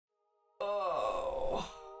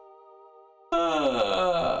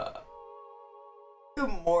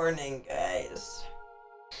Good morning, guys.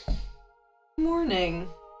 Morning.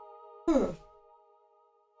 How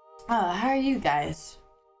are you guys?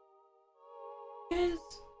 Guys,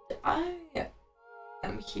 I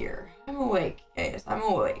am here. I'm awake, guys. I'm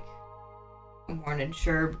awake. Good morning,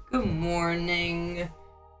 Sherb. Good morning.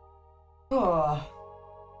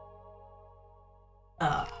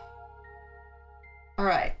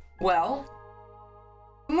 Alright, well,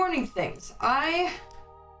 morning things. I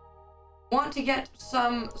want to get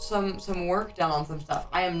some work done on some stuff.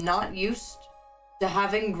 I am not used to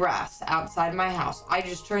having grass outside my house. I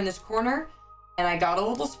just turned this corner and I got a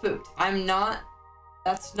little spooked.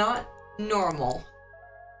 That's not normal.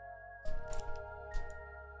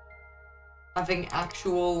 Having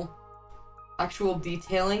actual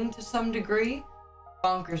detailing to some degree.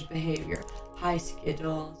 Bonkers behavior. Hi,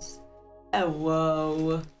 Skittles. Oh,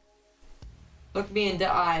 whoa. Look me into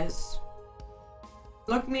eyes.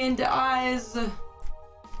 Look me into eyes.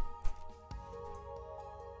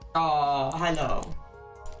 Oh, hello.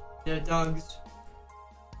 The dogs.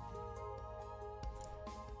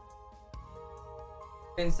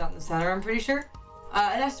 It's not in the center, I'm pretty sure. It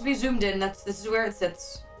has to be zoomed in. This is where it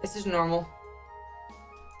sits. This is normal.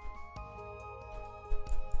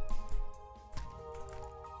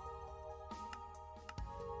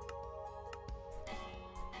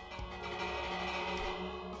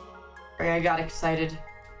 I got excited.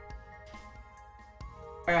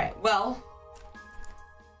 Alright, well,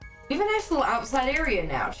 we have a nice little outside area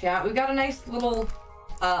now, chat. We've got a nice little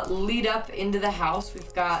lead up into the house.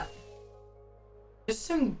 We've got just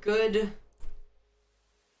some good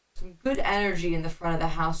energy in the front of the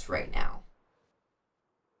house right now.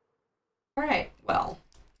 Alright, well,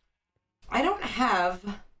 I don't have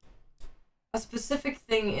a specific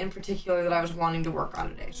thing in particular that I was wanting to work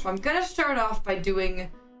on today. So I'm gonna start off by doing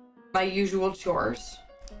my usual chores.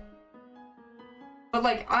 But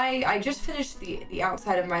like, I just finished the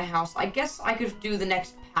outside of my house. I guess I could do the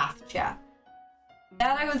next path, chat.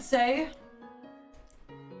 That I would say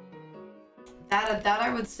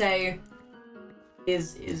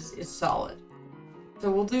is solid. So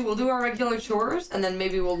we'll do our regular chores, and then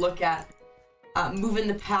maybe we'll look at moving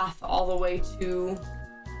the path all the way to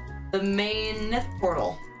the main net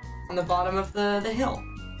portal on the bottom of the hill.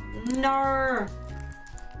 Nar.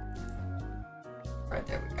 Right,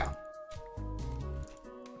 there we go.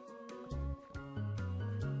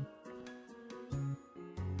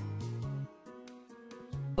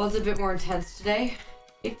 Well, it's a bit more intense today.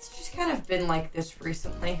 It's just kind of been like this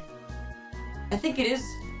recently. I think it is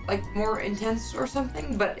like more intense or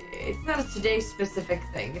something, but it's not a today specific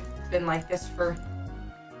thing. It's been like this for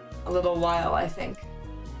a little while, I think.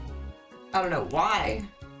 I don't know why.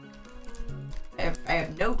 I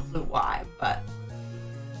have no clue why, but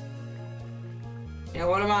you know,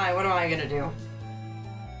 what am I gonna do?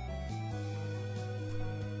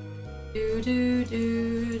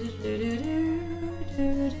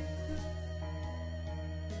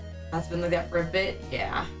 That's been like that for a bit,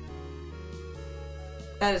 yeah.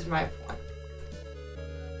 That is my point.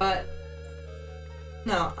 But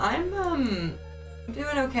no, I'm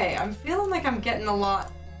doing okay. I'm feeling like I'm getting a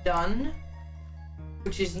lot done,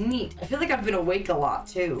 which is neat. I feel like I've been awake a lot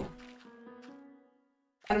too.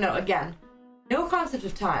 I don't know, again, no concept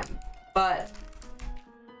of time, but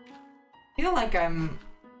I feel like I've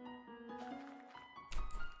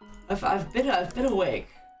been awake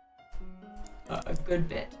a good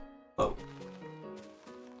bit. Oh.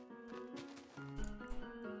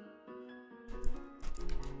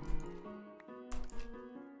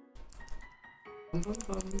 Bum, bum,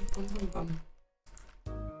 bum, bum, bum, bum.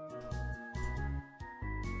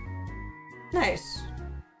 Nice.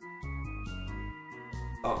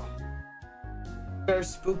 Oh. Very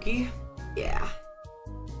spooky. Yeah.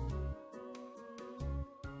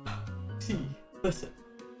 See,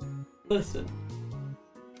 listen.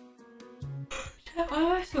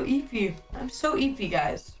 Oh, so eepy. I'm so eepy,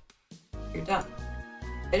 guys. You're done.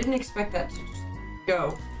 I didn't expect that to just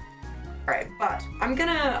go. Alright, but I'm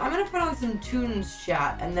gonna put on some tunes,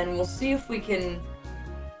 chat, and then we'll see if we can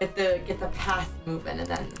get the path moving, and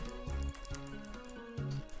then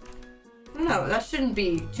I don't know, that shouldn't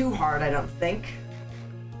be too hard, I don't think.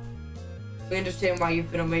 We understand why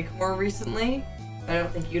you've been awake more recently. I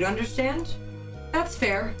don't think you'd understand. That's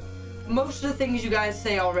fair. Most of the things you guys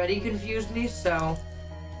say already confuse me, so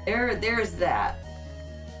there's that.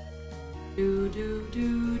 Do do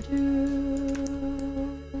do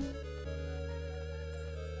do.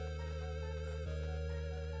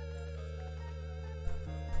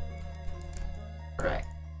 Alright.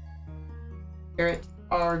 Carrots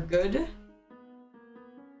are good.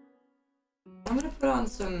 I'm gonna put on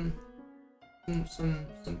some some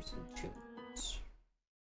tunes.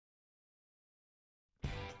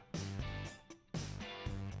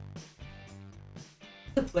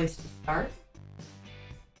 The place to start.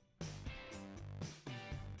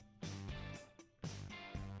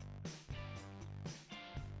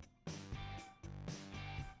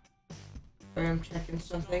 Sorry, I'm checking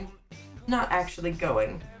something. Not actually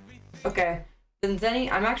going. Okay. Then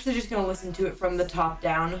Zenny, I'm actually just gonna listen to it from the top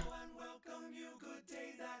down.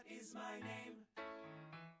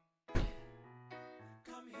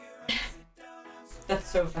 That's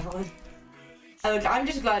so valid. Look, I'm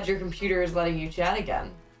just glad your computer is letting you chat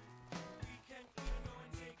again.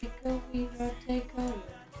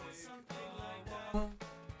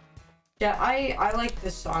 Yeah, I like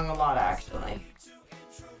this song a lot, actually.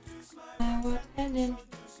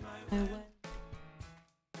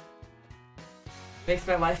 Makes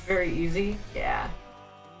my life very easy. Yeah.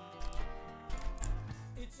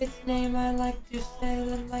 Its name I like to say,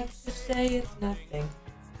 that likes to say it's nothing.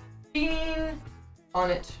 Bean on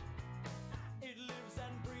it.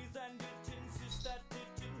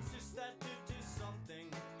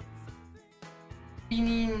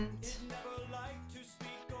 Beans.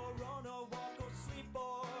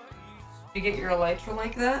 You get your elytra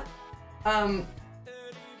like that?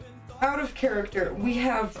 Out of character, we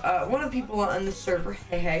have one of the people on the server,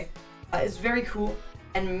 hey, is very cool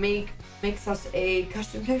and makes us a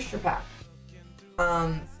custom texture pack.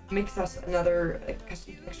 Makes us another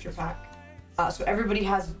custom texture pack. So everybody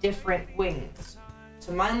has different wings.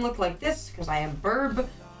 So mine look like this because I am Burb,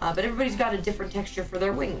 but everybody's got a different texture for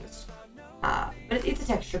their wings. But it's a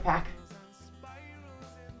texture pack.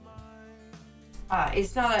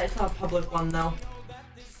 It's not a public one though.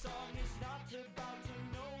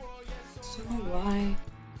 So why?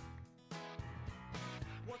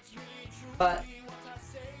 But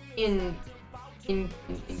in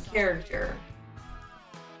character,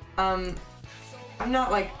 I'm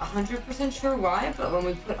not like 100% sure why, but when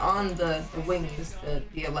we put on the wings, the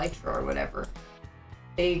elytra or whatever,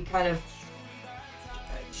 they kind of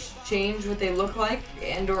change what they look like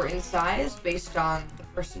and or in size based on the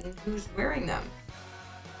person who's wearing them.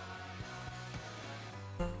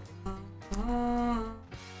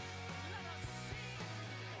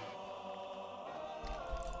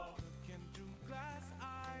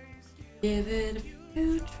 Give it a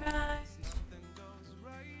few tries.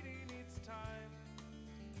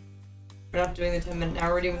 We're not doing the 10-minute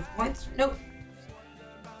hour reading with points? Nope.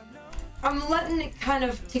 I'm letting it kind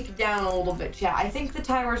of tick down a little bit, chat. I think the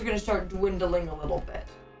timer is going to start dwindling a little bit.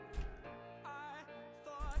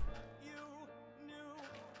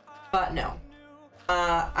 But no.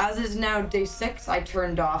 As it is now day 6, I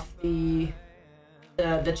turned off the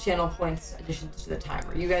channel points additions to the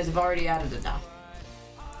timer. You guys have already added enough.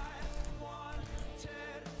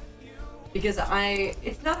 Because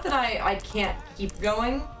it's not that I can't keep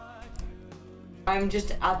going. I'm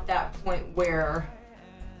just at that point where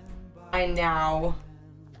I now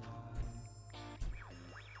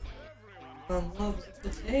love the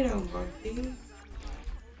potato monkey.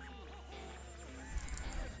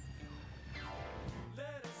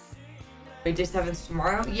 Wait, day 7's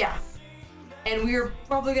tomorrow? Yeah. And we're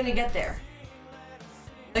probably gonna get there.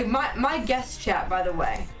 Like my guest chat, by the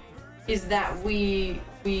way, is that we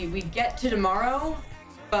get to tomorrow,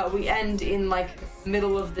 but we end in like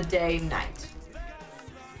middle of the day night.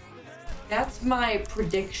 That's my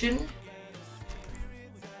prediction.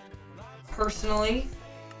 Personally.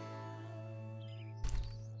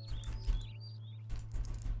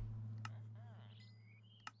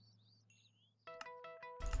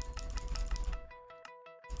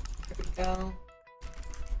 There we go.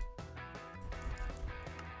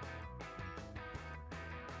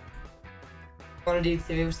 Want to do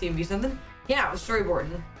CMV something? Yeah, with storyboarding.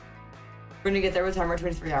 We're gonna get there with timer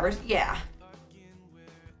 23 hours. Yeah.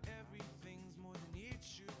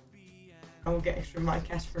 I will get extra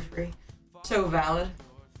podcasts for free. So valid.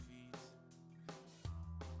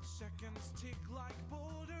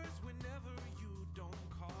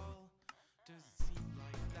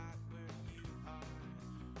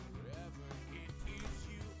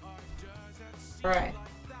 Alright.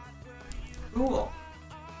 Cool.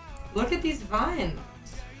 Look at these vines.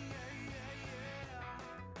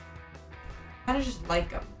 I kind of just like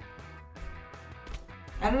them.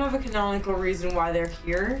 I don't have a canonical reason why they're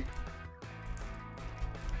here.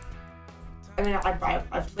 I mean,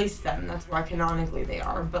 I placed them, that's why canonically they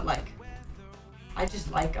are, but like, I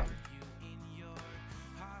just like them.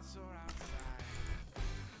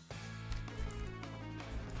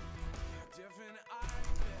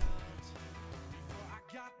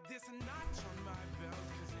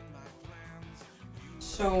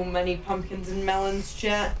 so many pumpkins and melons,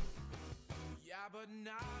 chat.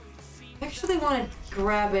 I actually want to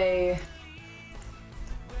grab a... I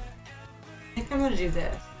think I'm gonna do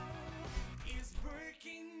this.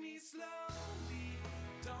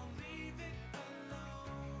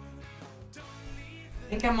 I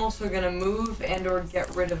think I'm also gonna move and or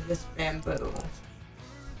get rid of this bamboo.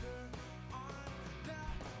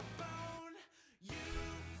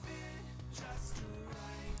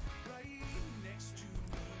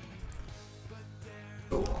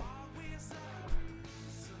 Cool.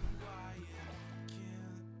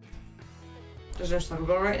 There's no sub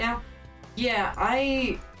goal right now? Yeah,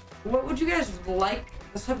 what would you guys like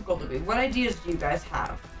the sub goal to be? What ideas do you guys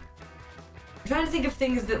have? I'm trying to think of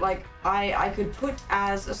things that like I could put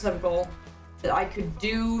as a sub goal that I could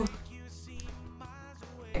do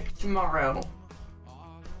like tomorrow.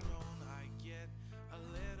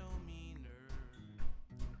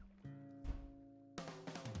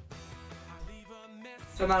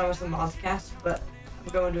 So I'm not always a Mozcast, but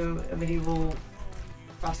I'm going to a medieval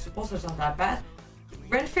festival, so it's not that bad.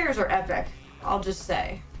 Red fairs are epic, I'll just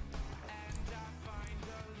say.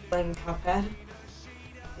 Playing Cuphead.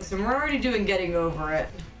 Listen, we're already doing Getting Over It.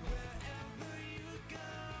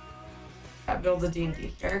 I build a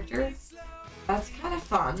D&D character. That's kind of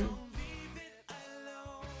fun. I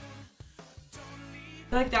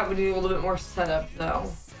feel like that would need a little bit more setup,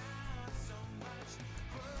 though.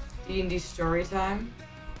 D&D story time.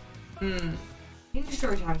 D&D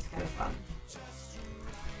story time is kind of fun.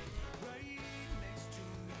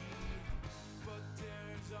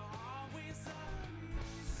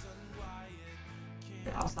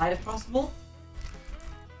 Outside if possible.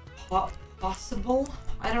 Possible?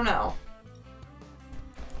 I don't know.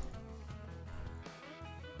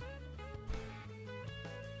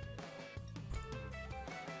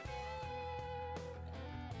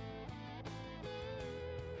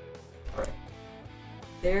 Alright.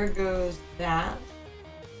 There goes that.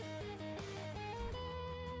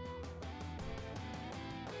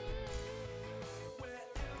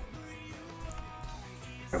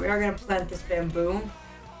 Alright, we are gonna plant this bamboo.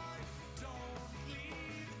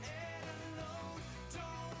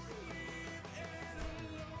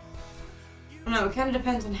 No, it kind of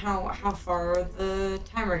depends on how far the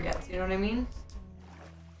timer gets, you know what I mean?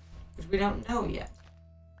 Which we don't know yet.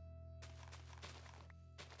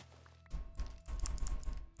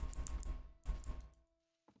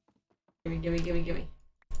 Gimme.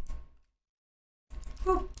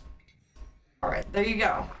 Whew. Alright, there you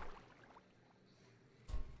go.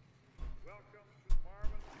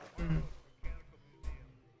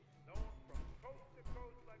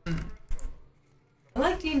 I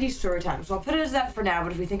like D&D story time, so I'll put it as that for now,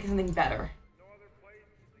 but if we think of something better.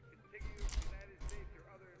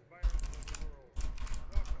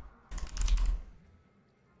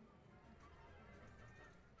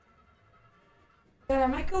 God, I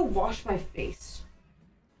might go wash my face.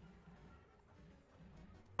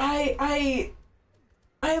 I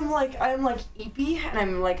am like eepy, and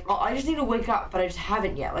I'm like, oh, I just need to wake up, but I just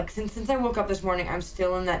haven't yet. Like, since I woke up this morning, I'm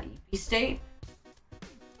still in that eepy state.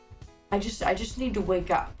 I just need to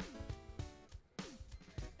wake up.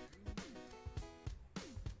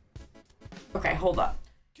 Okay, hold up.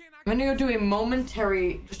 I'm gonna go do a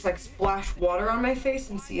momentary, just like splash water on my face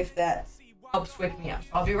and see if that helps wake me up.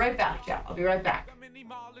 I'll be right back, chat. I'll be right back.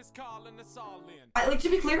 Like, to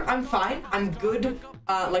be clear, I'm fine. I'm good,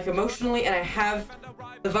 like, emotionally, and I have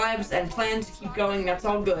the vibes and plans to keep going. That's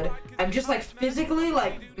all good. I'm just, like, physically,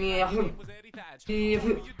 like,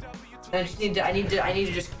 I need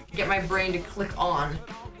to just get my brain to click on.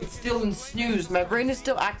 It's still in snooze. My brain is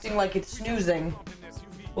still acting like it's snoozing.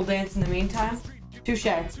 We'll dance in the meantime. Touche.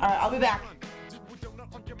 Alright, I'll be back.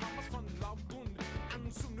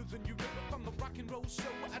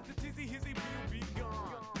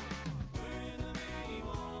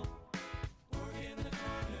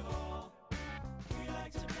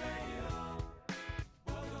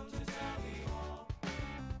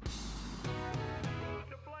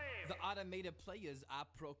 Automated players, I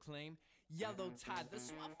proclaim. Yellow tide, the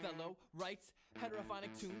swap fellow writes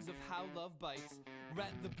heterophonic tunes of how love bites.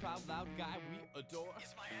 Red, the proud, loud guy we adore.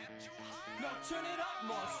 Is my amp too high? No, turn it up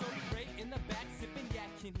more. So great in the back, sipping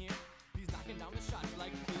yak in here. He's knocking down the shots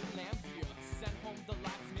like Bill Lambier. Send home the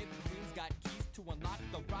locksmith. Green's got keys to unlock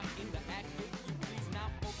the rock in the act. Will you please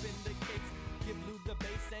now open the case? Give Lou the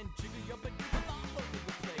bass and jiggle your bedoodles all over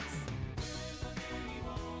the place.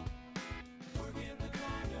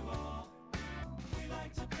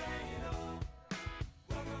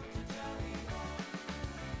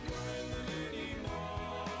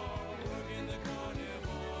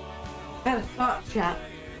 I had a thought, chat.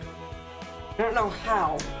 I don't know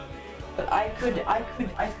how, but I could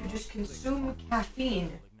just consume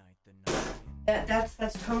caffeine. That's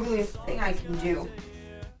totally a thing I can do.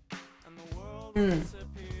 The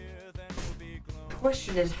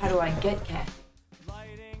question is, how do I get caffeine?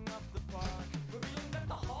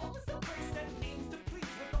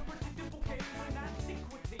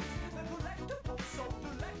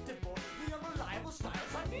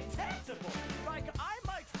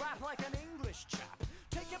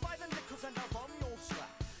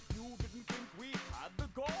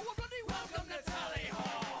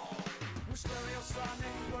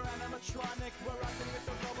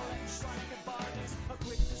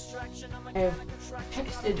 I've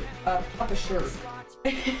texted Papa Shirt.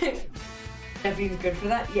 Caffeine's good for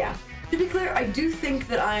that? Yeah. To be clear, I do think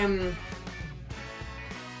that I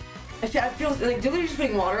feel like literally just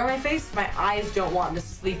putting water on my face, my eyes don't want to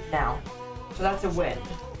sleep now. So that's a win.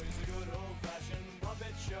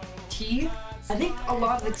 Tea? I think a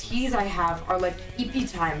lot of the teas I have are like EP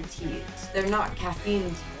time teas. They're not caffeine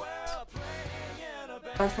teas.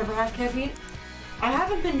 Black pepper has caffeine? I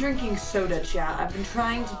haven't been drinking soda, chat. I've been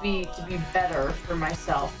trying to be better for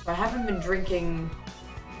myself. I haven't been drinking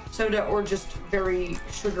soda or just very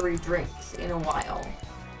sugary drinks in a while.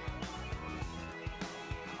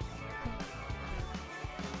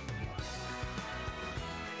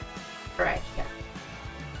 Alright, yeah.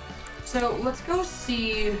 So let's go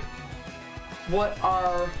see what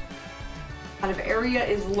our kind of area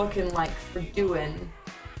is looking like for doing.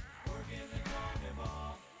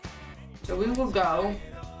 So we will go.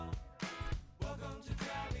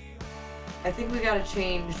 I think we gotta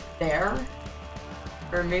change there.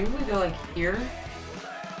 Or maybe we go like here.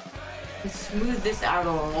 And smooth this out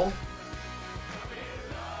a little.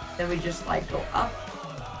 Then we just like go up.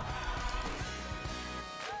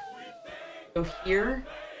 Go here.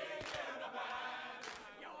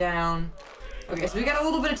 Down. Okay, so we got a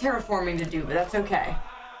little bit of terraforming to do, but that's okay.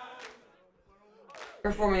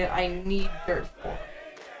 Terraforming that I need dirt for.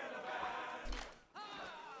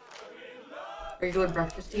 Regular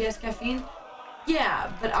breakfast tea has caffeine?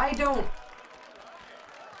 Yeah, but I don't...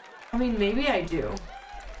 I mean, maybe I do.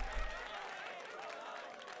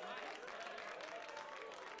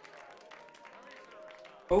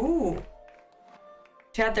 Oh.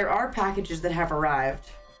 Chat, there are packages that have arrived.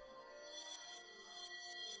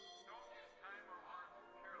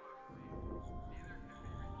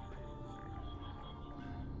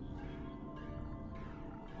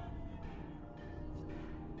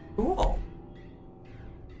 Cool.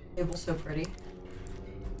 Fable's so pretty.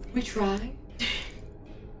 We try.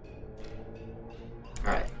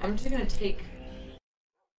 Alright, I'm just gonna take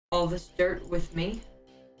all this dirt with me.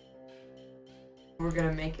 We're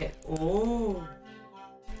gonna make it... Oh!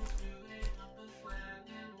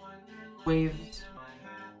 Waves.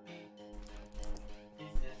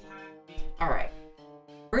 Alright.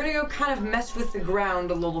 We're gonna go kind of mess with the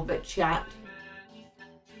ground a little bit, chat.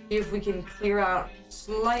 See if we can clear out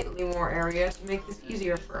slightly more area to make this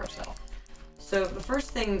easier for ourselves. So the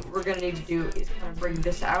first thing we're gonna need to do is kind of bring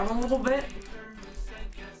this out a little bit.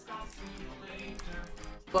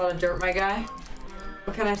 A lot of dirt, my guy.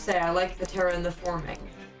 What can I say? I like the terra and the forming.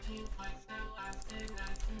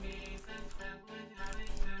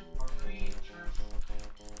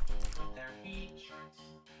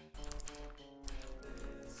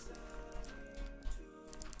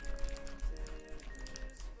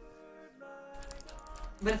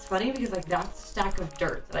 But it's funny because like that's a stack of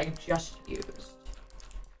dirt that I just used.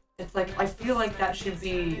 It's like I feel like that should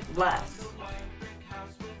be less.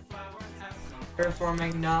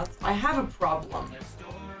 Terraforming nuts. I have a problem.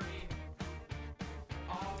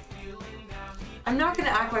 I'm not gonna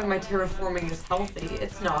act like my terraforming is healthy.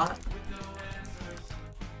 It's not.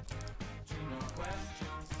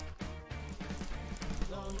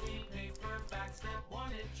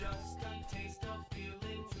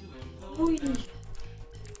 Oy.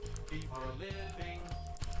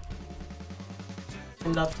 I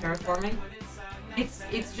love terraforming.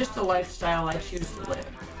 It's just a lifestyle I choose to live.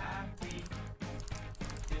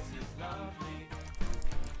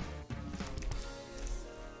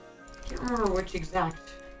 Can't remember which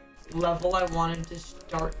exact level I wanted to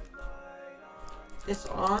start this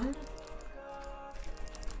on.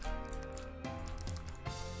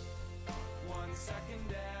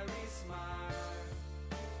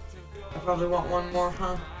 I probably want one more,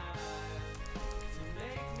 huh?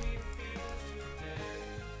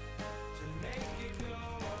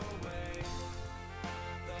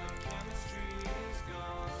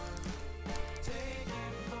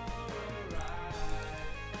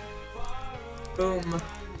 Boom.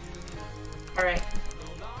 Alright.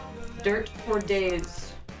 Dirt for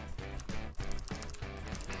days.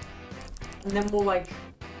 and then we'll like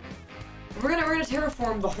we're gonna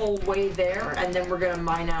terraform the whole way there, and then we're gonna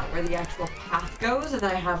mine out where the actual path goes, and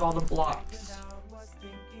then I have all the blocks,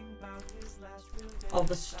 all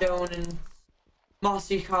the stone and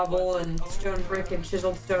mossy cobble and stone brick and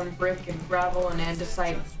chiseled stone brick and gravel and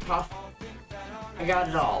andesite and stuff. I got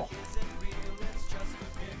it all.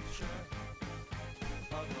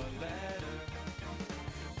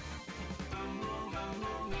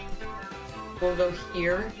 We'll go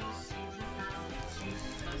here.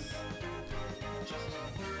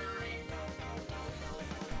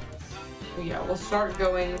 So yeah, we'll start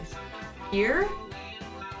going here.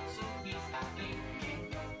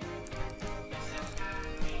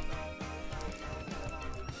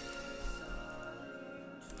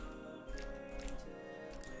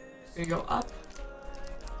 We go up.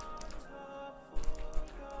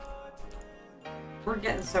 We're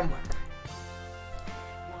getting somewhere.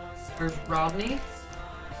 There's Rodney.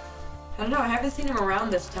 I don't know, I haven't seen him around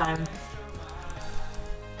this time.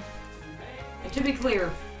 And to be clear,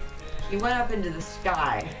 he went up into the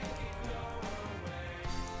sky.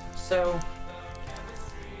 So,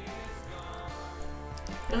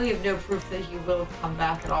 I really have no proof that he will come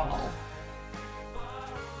back at all.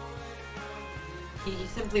 He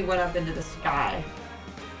simply went up into the sky.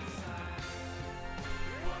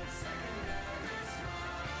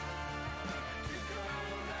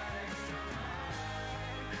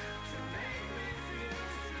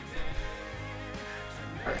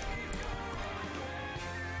 Alright.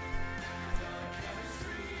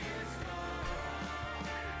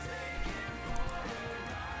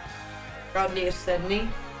 Rodney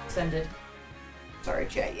ascended. Sorry,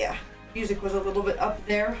 Jay, yeah. Music was a little bit up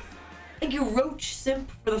there. Thank you, Roach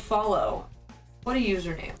Simp, for the follow. What a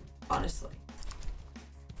username, honestly.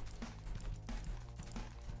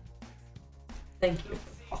 Thank you for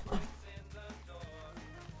the follow.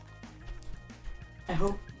 I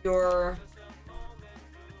hope you're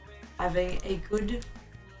having a good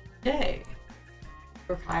day.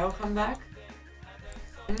 Will Kyle come back?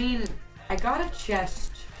 I mean, I got a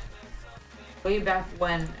chest way back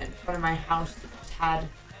when in front of my house that just had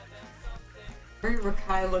very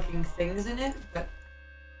Rakai looking things in it, but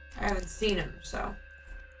I haven't seen him, so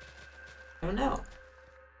I don't know.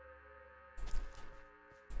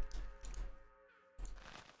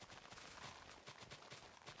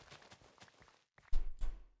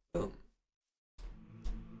 Boom.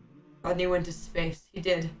 Rodney went to space. He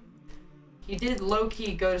did. He did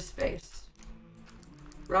low-key go to space.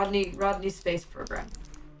 Rodney's space program.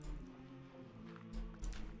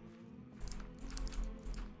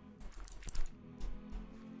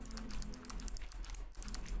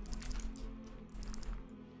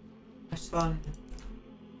 My son.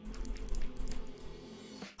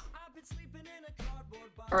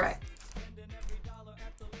 Alright.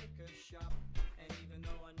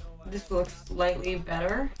 This looks slightly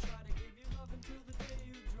better.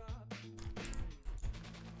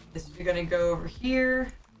 This is gonna go over here.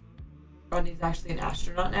 Rodney's actually an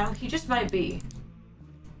astronaut now. He just might be.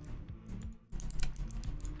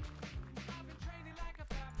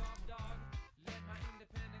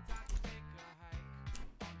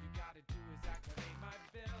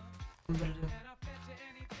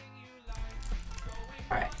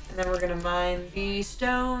 Alright, and then we're gonna mine the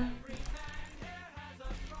stone.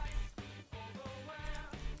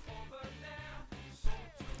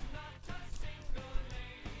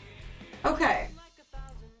 Okay.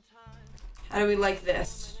 How do we like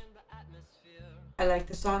this? I like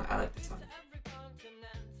the song. I like the song.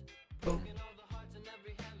 Boom.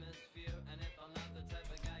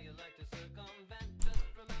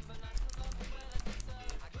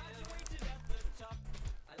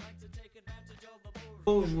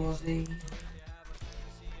 Bourgeoisie.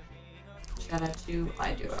 Shout out to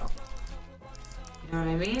iDuo. You know what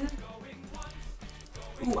I mean?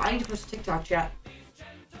 Ooh, I need to post a TikTok chat.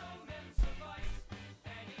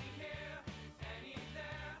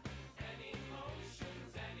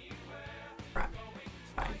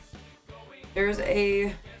 There's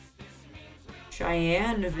a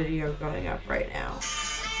Cheyenne video going up right now.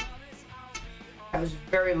 That was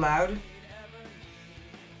very loud.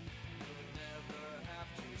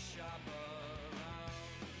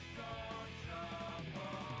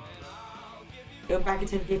 Go back at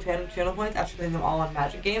 10k channel points after spending them all on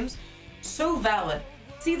Magic games. So valid.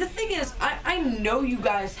 See, the thing is, I know you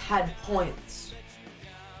guys had points.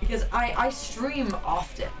 Because I stream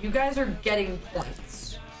often. You guys are getting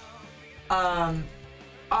points.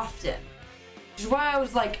 Often. Which is why I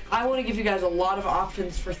was like, I want to give you guys a lot of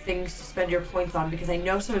options for things to spend your points on, because I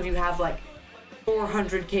know some of you have like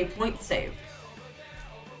 400k points saved.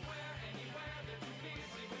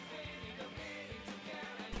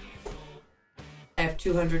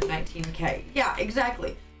 219k. Yeah,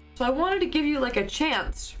 exactly. So I wanted to give you like a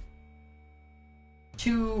chance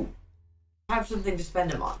to have something to spend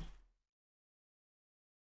them on.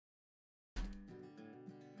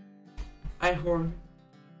 I hoard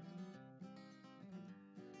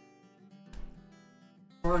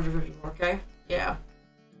 454k. Yeah.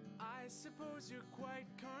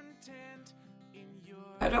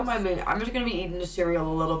 I don't mind me. I'm just gonna be eating the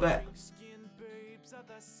cereal a little bit.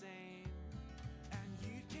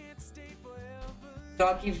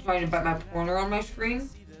 Dog keeps trying to bite my pointer on my screen.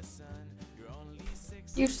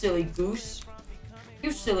 You silly goose.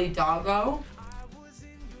 You silly doggo.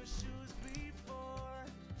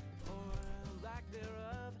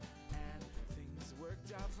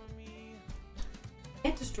 I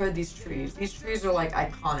can't destroy these trees. These trees are like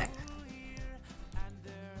iconic.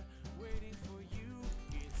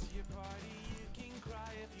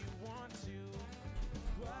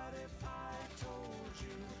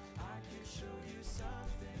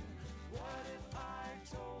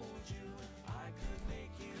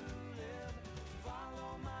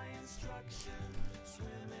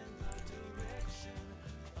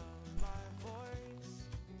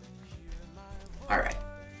 All right.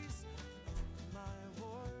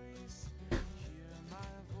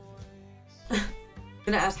 I'm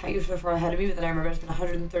gonna ask how you're so far ahead of me, but then I remember it's been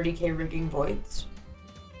 130k rigging voids.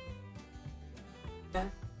 Yeah.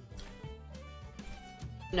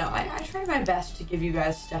 No, I try my best to give you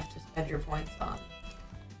guys stuff to spend your points on.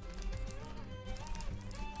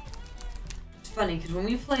 It's funny because when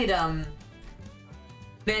we played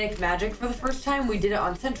Manic Magic for the first time, we did it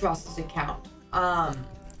on Centros's account.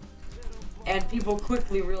 And people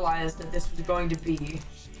quickly realized that this was going to be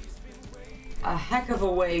a heck of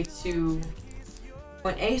a way to,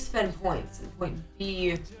 point A, spend points, and point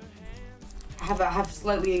B, have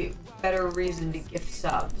slightly better reason to gift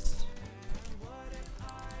subs.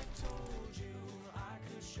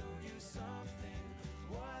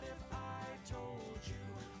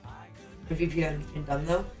 The VPN has been done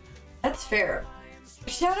though. That's fair.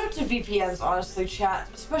 Shout out to VPNs, honestly, chat,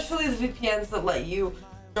 especially the VPNs that let you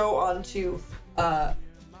go onto the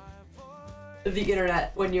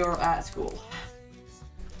internet when you're at school.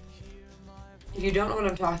 If you don't know what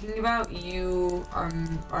I'm talking about, you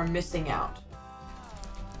are missing out.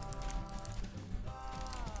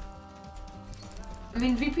 I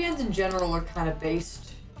mean, VPNs in general are kind of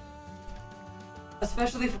based,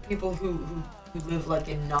 especially for people who live like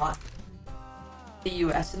in not the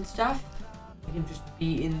US and stuff. You can just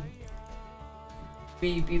be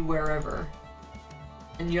wherever.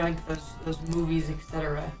 And you like those movies,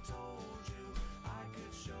 etc.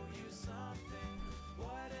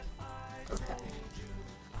 Okay.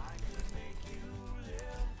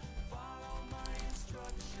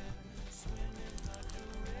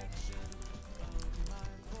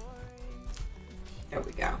 There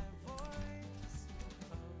we go.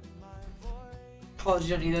 College, you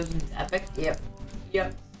don't need those when it's epic. Yep.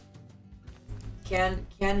 Yep. Can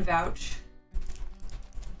vouch.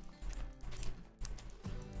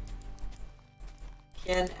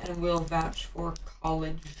 Can and will vouch for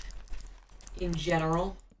college in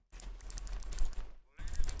general.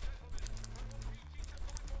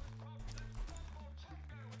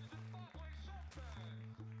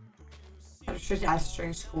 I'm sure it's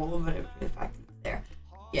during school, but the fact that it's there.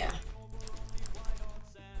 Yeah.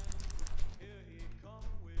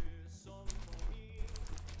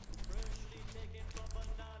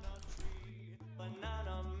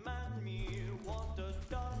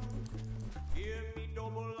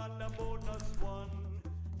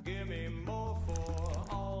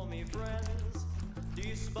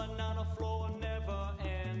 Banana flow never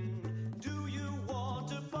end. Do you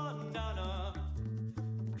want a banana?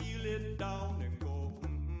 Peel it down and go.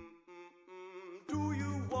 Do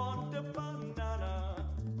you want a banana?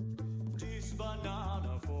 This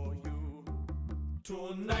banana for you.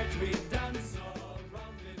 Tonight we dance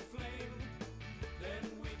around the flame. Then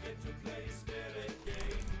we get to play spirit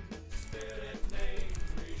game. Spirit name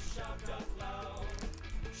we shout out loud.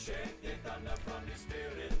 Shake the thunder from the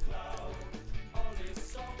spirit cloud. All the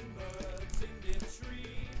songbirds in the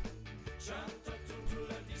tree chant a tune to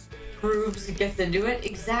let the spirit Proves it gets into it.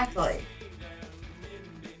 Exactly.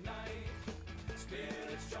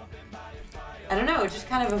 I don't know, it's just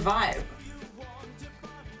kind of a vibe.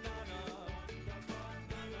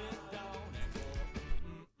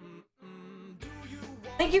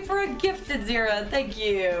 Thank you for a gifted Zira. Thank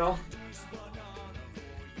you.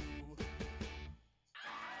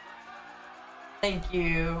 Thank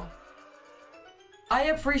you. I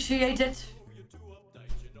appreciate it.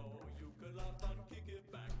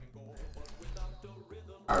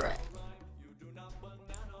 All right.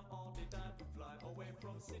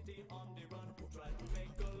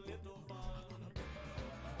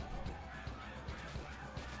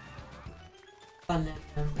 Banana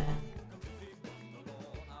Man.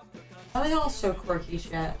 How the hell is so quirky,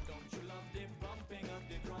 chat?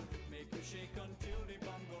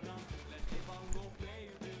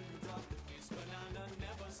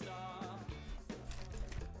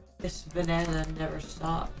 This banana never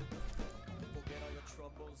stop.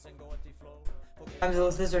 I'm the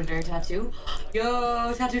legendary tattoo.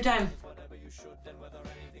 Yo, tattoo time!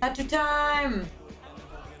 Tattoo time!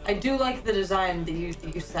 I do like the design that you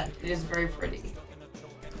sent. It is very pretty.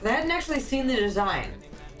 I hadn't actually seen the design.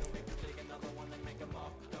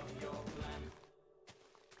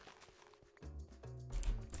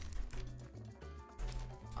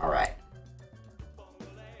 Alright.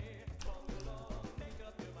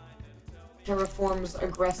 Terraforms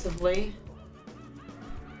aggressively.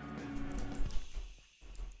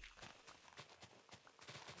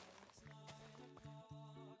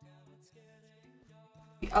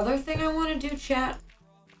 The other thing I want to do, chat,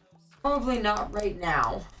 probably not right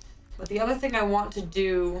now, but the other thing I want to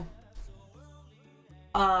do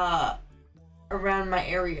around my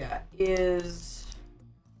area is,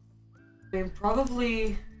 I mean,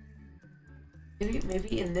 probably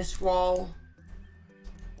maybe in this wall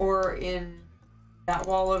or in that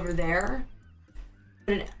wall over there,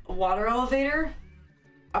 put a water elevator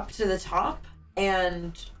up to the top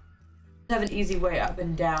and have an easy way up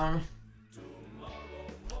and down.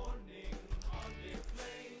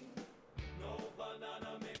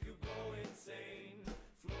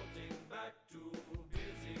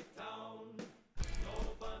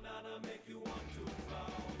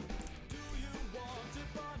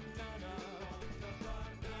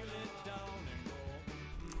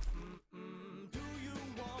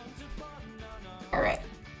 Alright.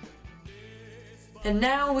 And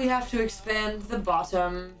now we have to expand the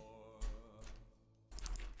bottom.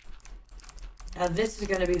 Now this is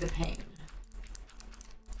going to be the pain.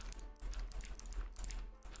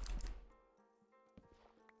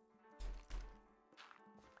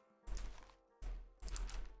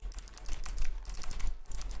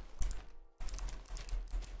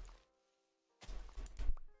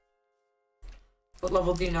 What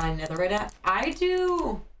level do you 9 netherite at? I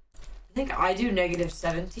think I do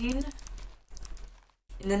 -17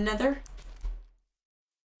 in the nether.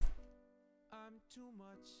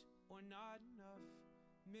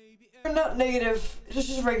 Or not negative,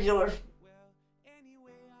 just regular.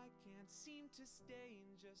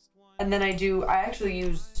 And then I actually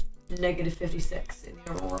use -56 in the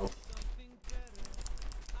overworld.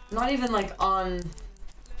 Not even like on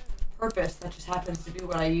purpose, that just happens to be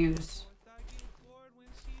what I use.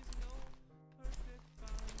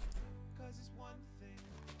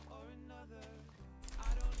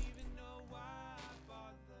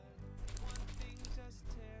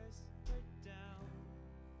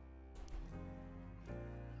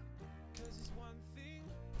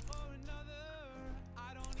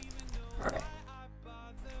 Alright.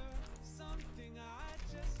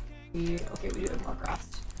 Okay, we do have more grass.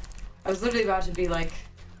 I was literally about to be like,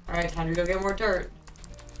 alright, time to go get more dirt.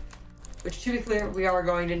 Which, to be clear, we are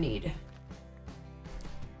going to need.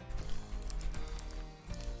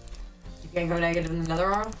 You can't go negative in the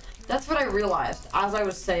nether arm? That's what I realized as I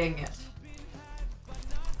was saying it.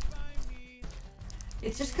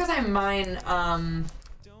 It's just because I mine,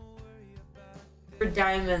 for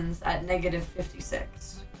diamonds at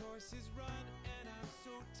 -56.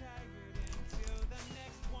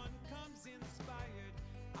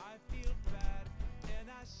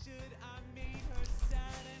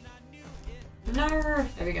 No,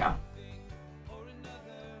 there we go.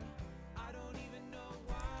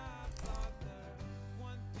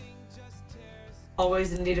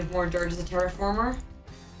 Always in need of more dirt as a terraformer.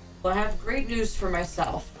 Well, I have great news for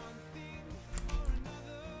myself.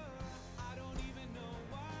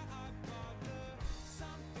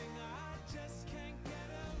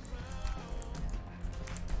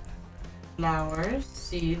 Flowers,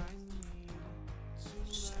 seeds,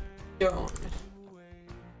 stone.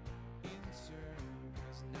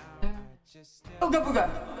 Ooga booga.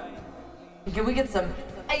 Can we get some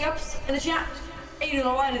A-ups in the chat? A to the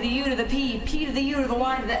Y to the U to the P, P to the U to the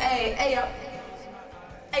Y to the A, A-up.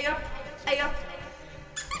 A-up, A-up.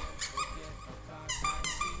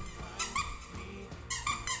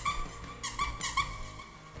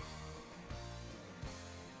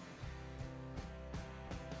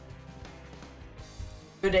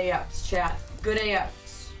 Good A-ups, chat. Good A-ups.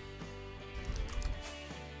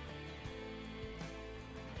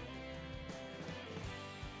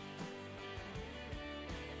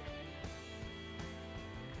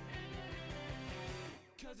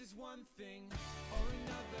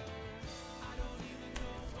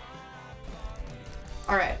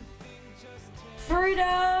 Alright.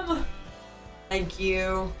 Freedom! Thank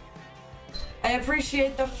you. I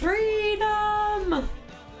appreciate the freedom!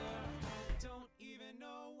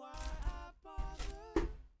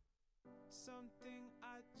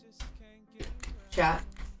 Chat.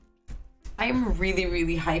 I am really,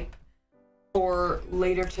 really hype for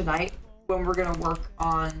later tonight when we're gonna work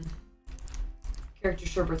on Character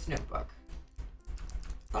Sherbert's notebook.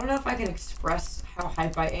 I don't know if I can express how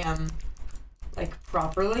hype I am, like,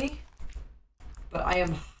 properly, but I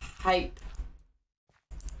am hype.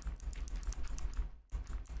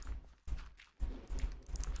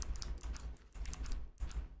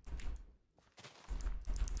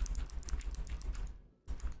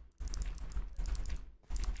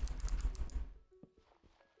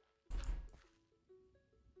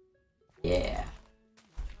 Yeah.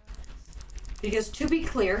 Because to be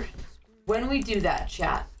clear, when we do that,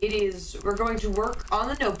 chat, we're going to work on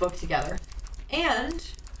the notebook together, and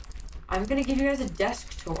I'm gonna give you guys a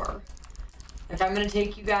desk tour. Like, I'm gonna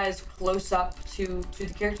take you guys close up to the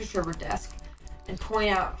Character Sherbert desk and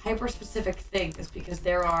point out hyper-specific things, because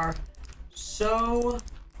there are so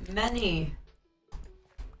many.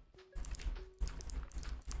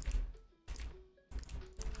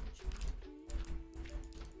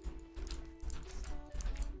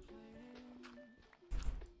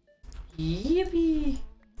 Yippee!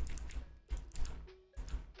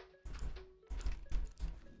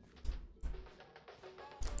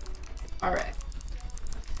 Alright.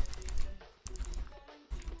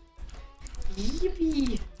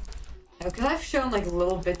 Yippee! Because I've shown like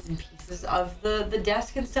little bits and pieces of the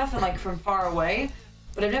desk and stuff, and like from far away,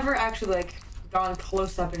 but I've never actually like gone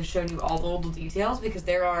close up and shown you all the little details, because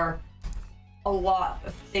there are a lot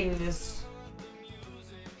of things.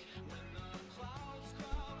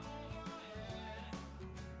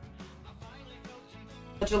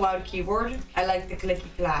 Such a loud keyboard. I like the clicky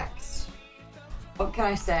clacks. What can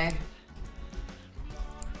I say?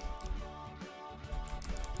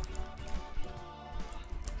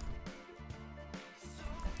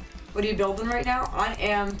 What are you building right now? I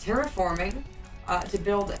am terraforming to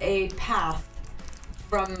build a path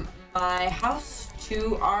from my house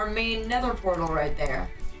to our main nether portal right there.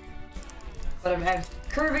 But I'm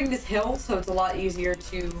curving this hill, so it's a lot easier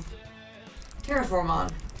to terraform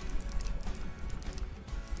on.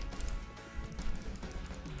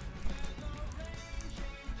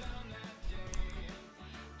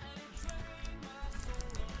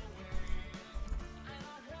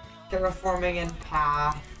 Terraforming and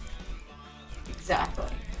path. Exactly.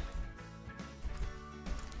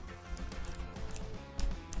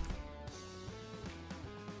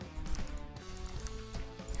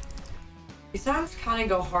 These songs kind of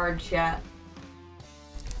go hard, chat.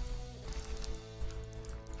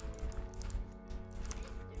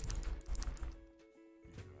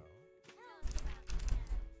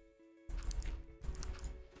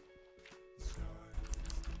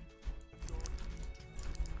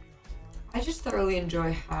 I just thoroughly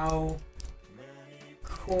enjoy how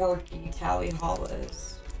quirky Tally Hall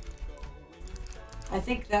is. I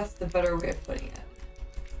think that's the better way of putting it.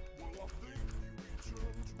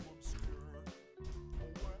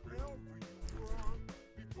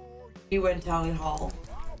 You win Tally Hall.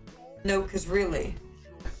 No, because really.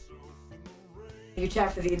 You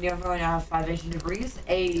chat for the Indian phone now have 5 ancient debris.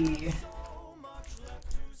 Ayy.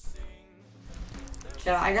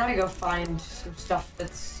 Yeah, I gotta go find some stuff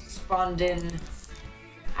that's spawned in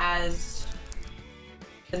as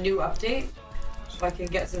the new update, so I can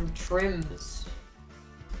get some trims.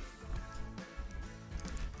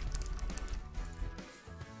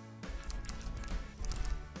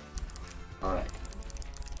 Alright.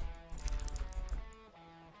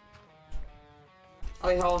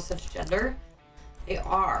 Tally Hall is such gender. They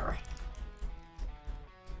are.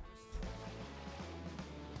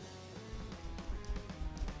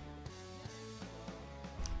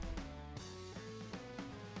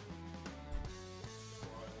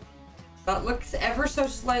 That looks ever so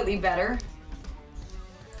slightly better.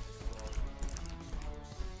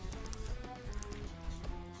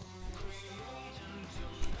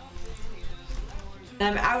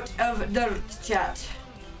 I'm out of the chat.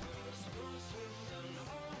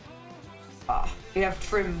 We have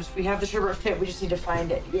trims. We have the Sherbert fit. We just need to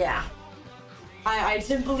find it. Yeah. I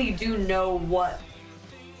simply do know what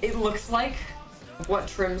it looks like, what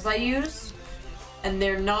trims I use, and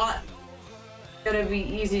they're not gonna be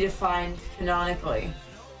easy to find canonically.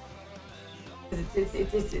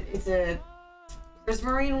 It's a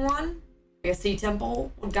prismarine one, a sea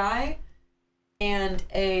temple guy, and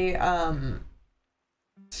a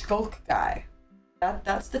skulk guy.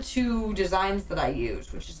 That's the 2 designs that I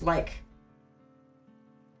use, which is like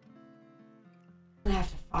I'm gonna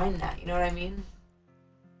have to find that, you know what I mean?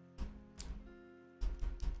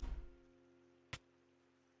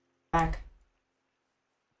 Back.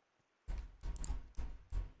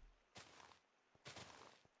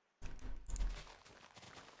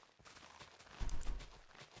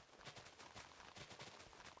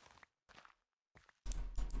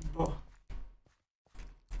 Whoa.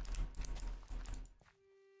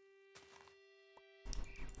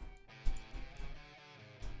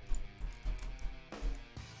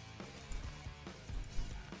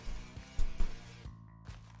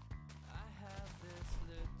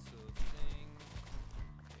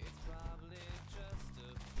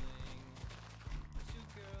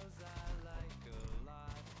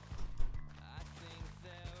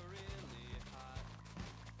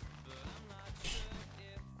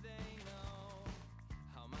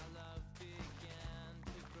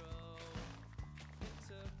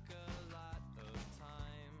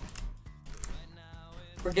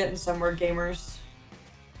 We're getting somewhere, gamers.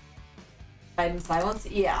 Tide and silence?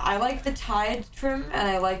 Yeah, I like the tide trim, and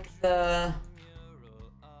I like the...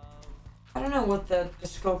 I don't know what the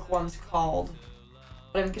Skoke one's called.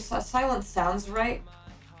 But I guess silence sounds right.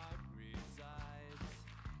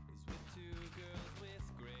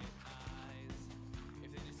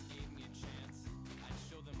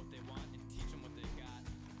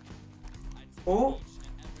 Oh.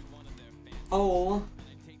 Oh.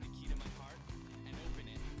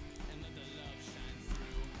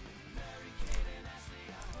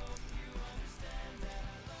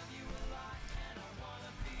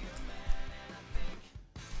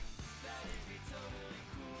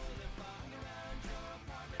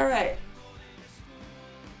 Alright.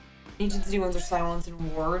 Ancient City ones are silence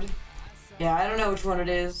and ward. Yeah, I don't know which one it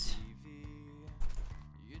is.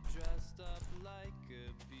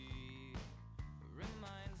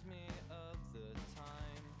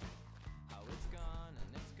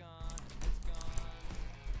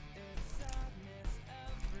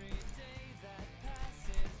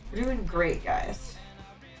 We're doing great, guys.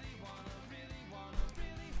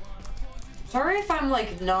 Sorry if I'm,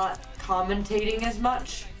 like, not commentating as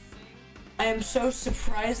much. I am so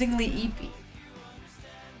surprisingly eepy.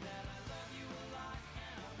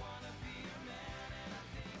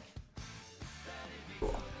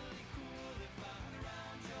 Cool.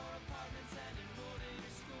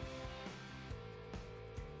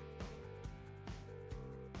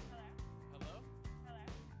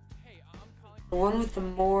 The one with the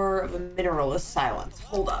more of a mineral is silence.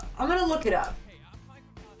 Hold up. I'm gonna look it up.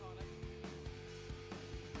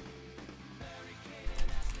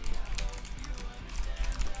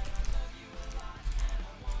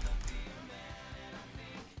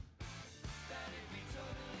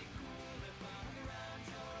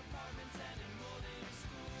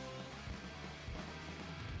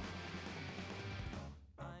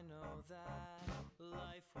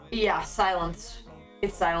 Yeah, silence.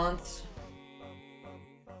 It's silence.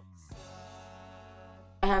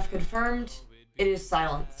 I have confirmed it is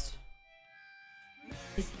silence.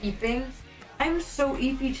 He's eeping. I'm so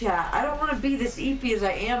eepy, chat. I don't want to be this eepy as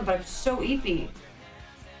I am, but I'm so eepy.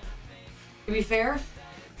 To be fair,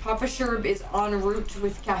 Papa Sherb is en route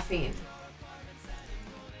with caffeine.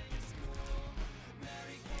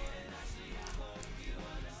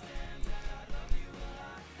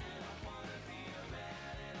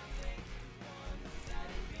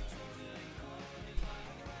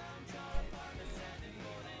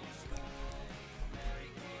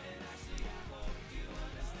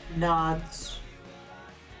 Nods.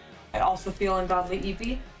 I also feel ungodly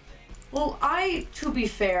eepy. Well, I, to be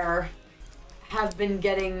fair, have been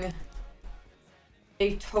getting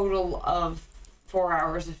a total of 4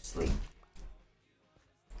 hours of sleep.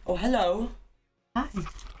 Oh, hello. Hi.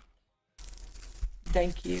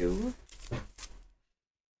 Thank you.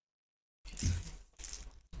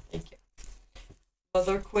 Thank you.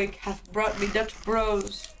 Motherquake hath brought me Dutch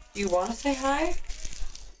bros. Do you want to say hi?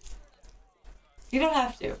 You don't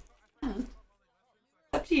have to.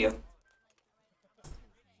 Up to you.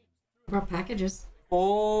 Brought packages.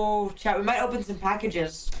 Oh, chat, we might open some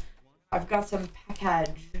packages. I've got some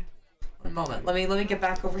package. One moment. Let me get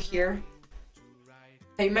back over here.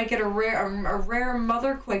 Hey, you might get a rare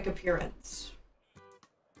Motherquake appearance.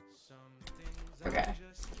 Okay.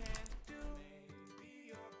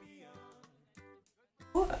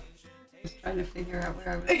 What? Just trying to figure out where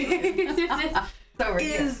I was. It's over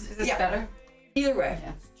here. Is this better? Either way.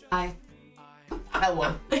 Yeah. Hi.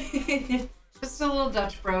 Hello. Just a little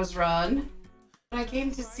Dutch Bros run. But I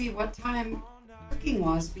came to see what time cooking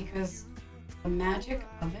was because the magic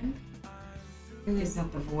oven is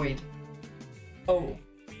at the void. Oh.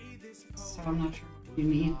 So I'm not sure what you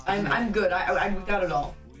need. I'm good. I got it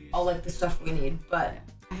all. All like the stuff we need, but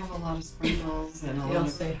I have a lot of sprinkles and a you lot don't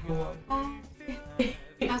of. say hello.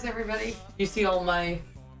 How's everybody? You see all my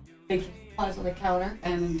baking supplies on the counter?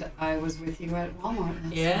 And I was with you at Walmart.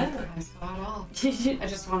 Yeah. Night. I saw it all. I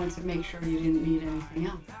just wanted to make sure you didn't need anything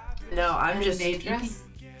else. No, I'm And just maid dress.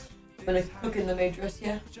 I'm gonna cook in the maid dress,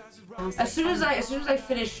 yeah. Sounds As soon like as I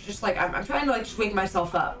finish, just like I'm trying to like just wake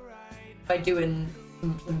myself up by doing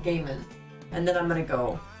some gaming, and then I'm gonna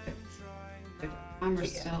go. fun. We're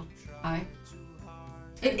still high.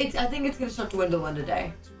 I think it's gonna start to dwindle in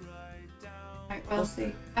today. Alright, well, We'll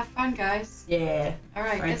see. have fun, guys. Yeah.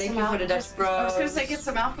 Alright, Alright, get thank some you for the Dutch I was gonna Bros. say get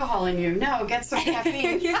some alcohol in you. No, get some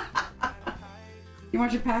caffeine. Yeah. You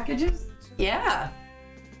want your packages? Yeah.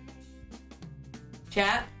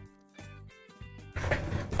 Chat.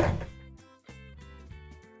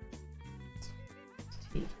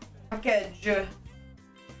 Package.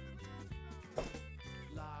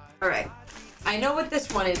 Alright. I know what this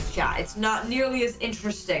one is, chat. It's not nearly as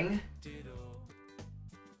interesting.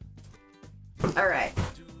 Alright.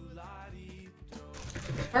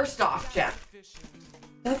 First off, chat.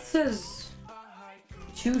 That says...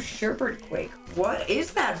 To Sherbert Quake. What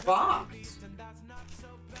is that box?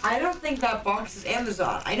 I don't think that box is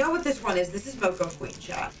Amazon. I know what this one is. This is Moco Queen,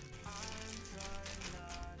 chat.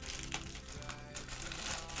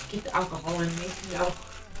 Get the alcohol in me. No.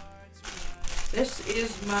 This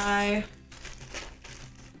is my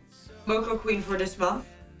Moco Queen for this month.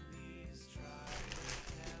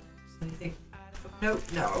 Anything? Nope.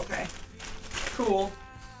 No. Okay. Cool.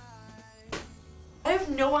 I have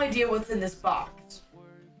no idea what's in this box.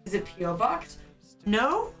 Is it P.O. box?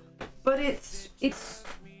 No, but it's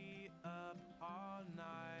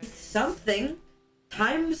something.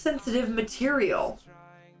 Time-sensitive material.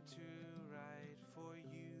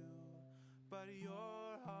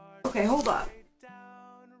 Okay, hold on.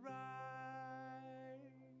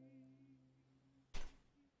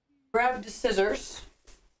 Grab the scissors.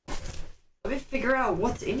 Let me figure out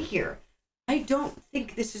what's in here. I don't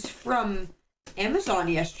think this is from Amazon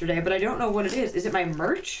yesterday, but I don't know what it is. Is it my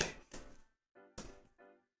merch?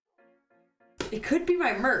 It could be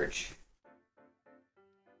my merch.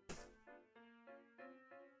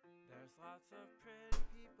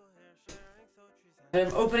 And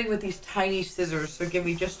I'm opening with these tiny scissors, so give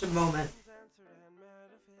me just a moment.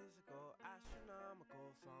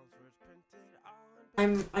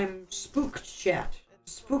 I'm spooked, chat.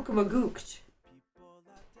 Spookamagooked.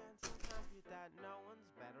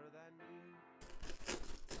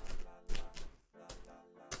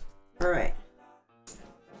 Alright.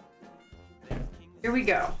 Here we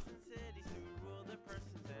go.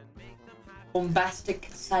 Bombastic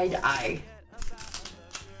side eye.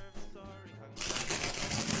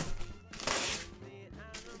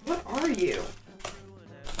 What are you?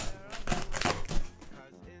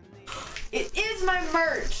 It is my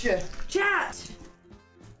merch! Chat!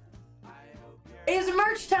 It's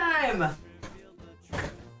merch time!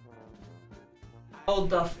 Hold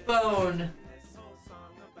the phone.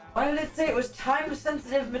 Why did it say it was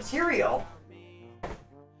time-sensitive material?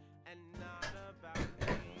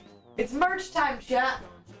 It's merch time, chat!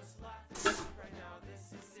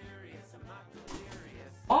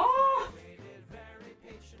 Oh!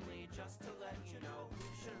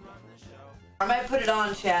 I might put it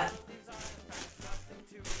on, chat.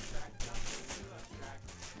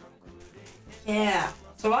 Yeah.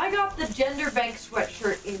 So I got the Gender Bank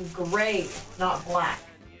sweatshirt in gray, not black.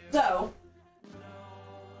 So,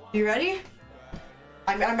 you ready?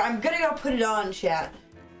 I'm gonna go put it on, chat.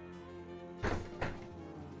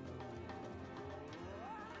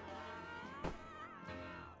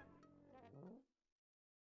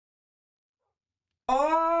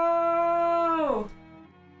 Oh!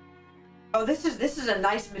 Oh, this is a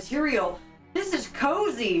nice material. This is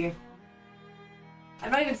cozy.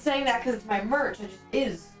 I'm not even saying that because it's my merch. It just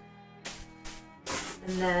is.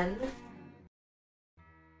 And then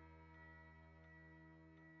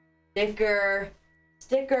sticker,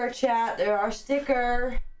 chat. There are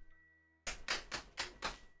sticker.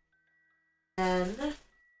 And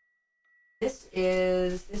this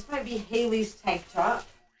might be Haley's tank top.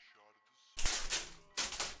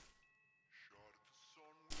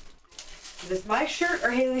 Is this my shirt or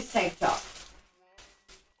Haley's tank top?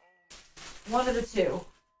 One of the two.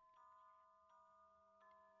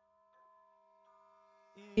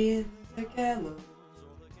 In the ghetto.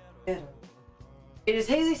 It is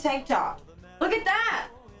Haley's tank top. Look at that!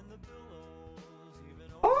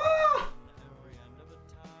 Oh!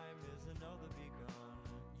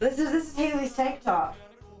 This is Haley's tank top.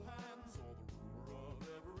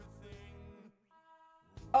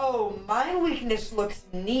 Oh, Mind Weakness looks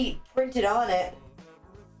neat printed on it.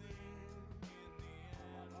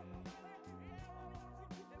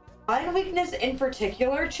 Mind Weakness in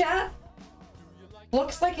particular, chat,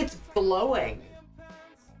 looks like it's glowing.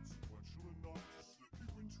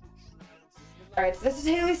 Alright, so this is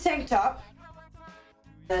Haley's tank top.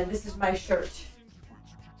 And this is my shirt.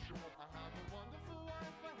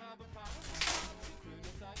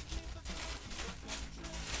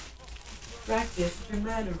 Practice your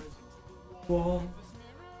manners. Wall.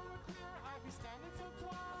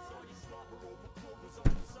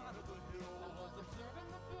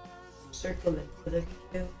 Circle it for the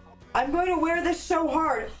kill. I'm going to wear this so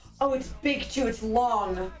hard. Oh, it's big too. It's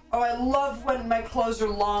long. Oh, I love when my clothes are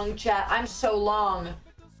long, chat. I'm so long.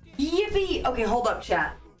 Yippee! Okay, hold up,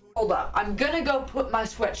 chat. Hold up. I'm gonna go put my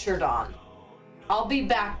sweatshirt on. I'll be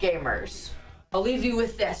back, gamers. I'll leave you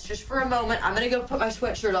with this just for a moment. I'm gonna go put my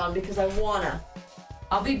sweatshirt on because I wanna.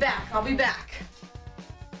 I'll be back. I'll be back.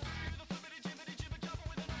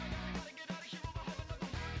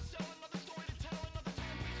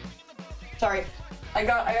 Sorry. I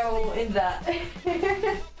got a little into that.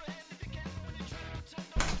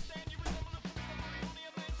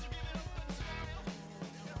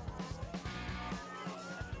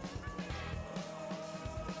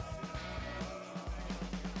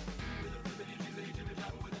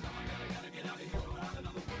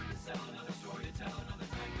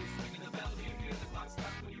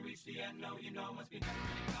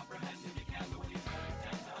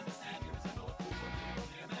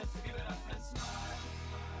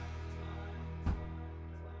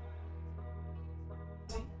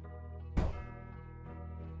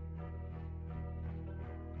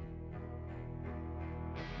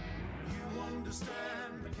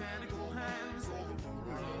 Understand mechanical hands, or the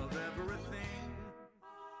ruler of everything.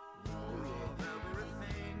 Ruler of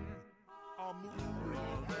everything. I'm the ruler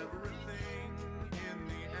of everything in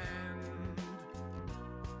the end.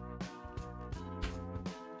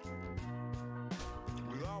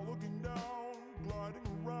 Without looking down, gliding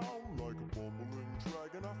around like a bumbling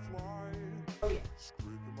dragon, I fly. Oh yeah.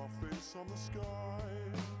 Scraping my face on the sky.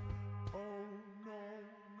 Oh no,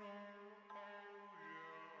 no, oh yeah.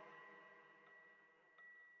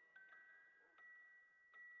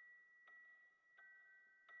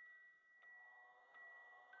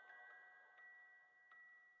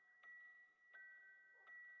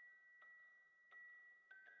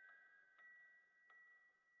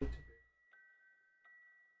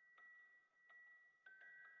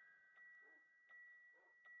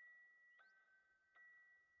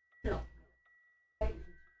 No.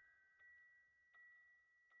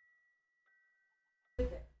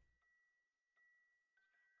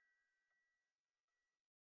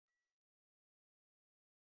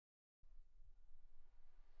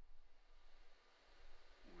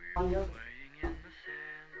 We're playing in the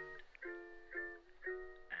sand,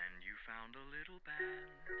 and you found a little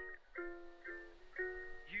band.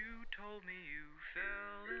 You told me you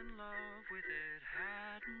fell in love with it,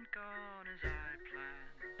 hadn't gone as I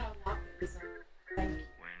planned.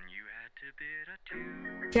 When you had to bid a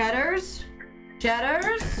tune, Jetters?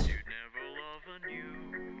 Jetters? you'd never love anew.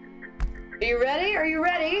 Are you ready? Are you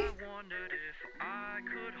ready? I wondered if I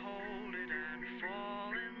could hold it and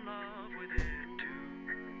fall in love with it too.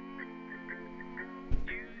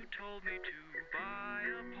 You told me to buy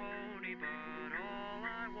a pony, but all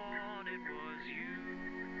I wanted was you.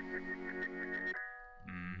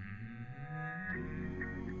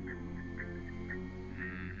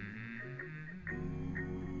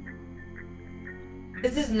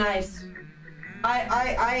 This is nice.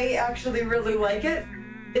 I actually really like it.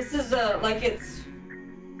 This is like it's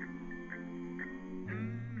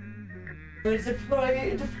employee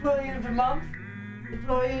of the month.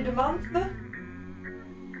 Employee of the month.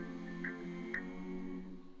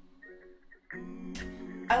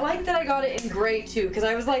 I like that I got it in gray too, because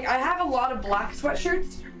I was like, I have a lot of black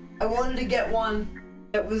sweatshirts. I wanted to get one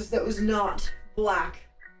that was not black.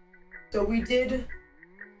 So we did.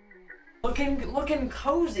 Looking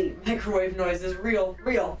cozy. Microwave noises, real.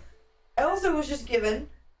 I also was just given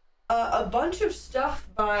a bunch of stuff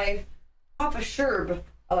by Papa Sherb,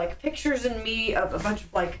 like pictures and me of a bunch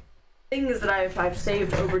of like things that I've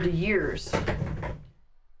saved over the years.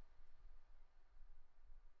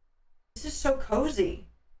 This is so cozy.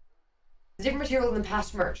 Different material than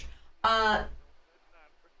past merch. The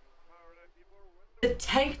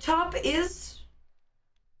tank top is.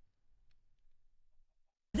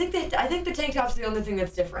 I think the tank top's the only thing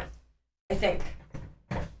that's different. I think.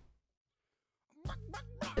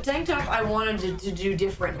 The tank top I wanted to do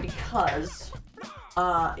different because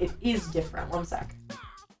it is different. One sec.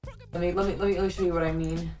 Let me show you what I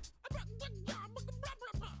mean.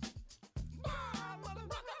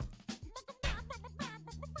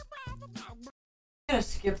 I'm gonna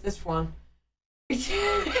skip this one.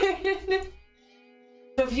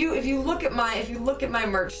 So if you look at my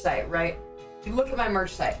merch site, right? If you look at my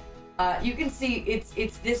merch site, you can see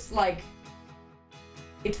it's this like,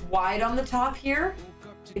 it's wide on the top here.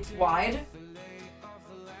 It's wide.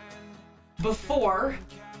 Before,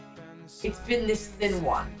 it's been this thin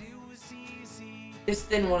one. This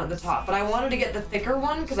thin one at the top. But I wanted to get the thicker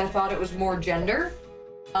one because I thought it was more gender.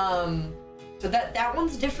 So that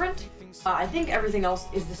one's different. I think everything else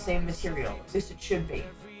is the same material. At least it should be.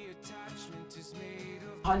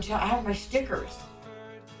 I have my stickers.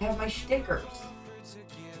 I have my stickers.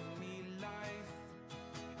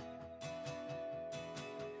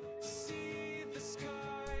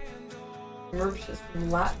 Merch is from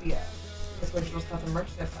Latvia. That's where Jules got the merch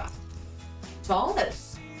so fast. Solid.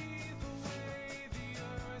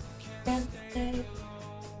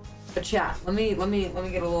 But chat, let me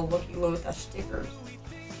get a little looky-loo with the stickers.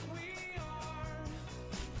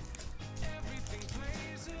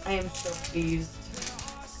 I am so pleased.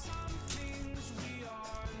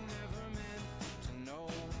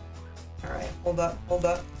 Alright, hold up.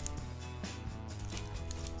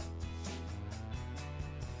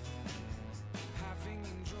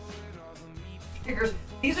 Stickers.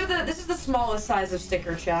 This is the smallest size of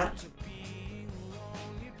sticker, chat.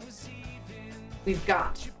 We've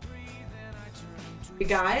got the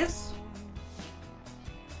guys,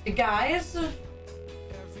 and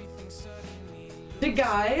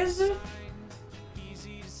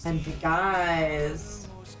the guys.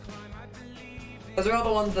 Those are all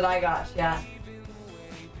the ones that I got, yeah.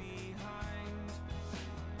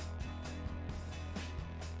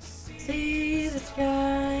 See the sky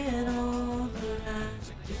and all the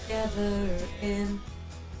lights together in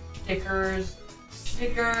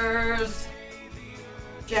stickers.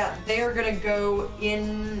 Yeah, they are gonna go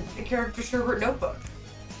in the character Sherbert notebook.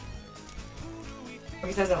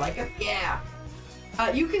 He says I like it. Yeah.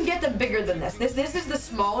 You can get them bigger than this. This is the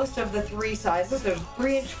smallest of the 3 sizes. There's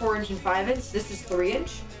 3-inch, 4-inch, and 5-inch. This is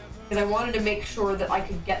 3-inch. Because I wanted to make sure that I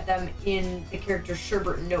could get them in the character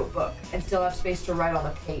Sherbert notebook and still have space to write on the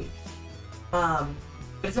page. But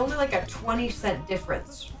it's only like a 20-cent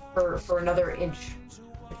difference for another inch.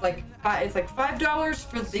 It's like $5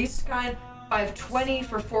 for these kind, $5.20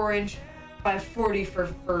 for 4-inch, $5.40 for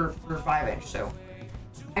 5-inch. So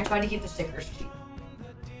I try to keep the stickers cheap.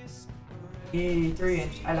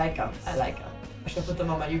 3-inch. I like them. I should put them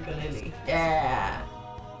on my ukulele. Yeah.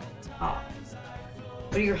 Oh.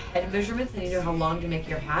 What are your head measurements? I need to know how long to make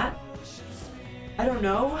your hat. I don't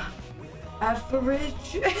know.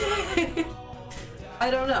 Average.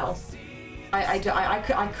 I don't know.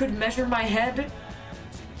 I could measure my head.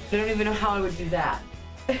 I don't even know how I would do that.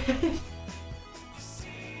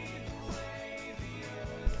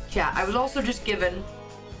 Chat, I was also just given...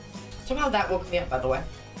 Somehow that woke me up, by the way.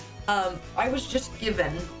 I was just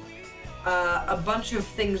given a bunch of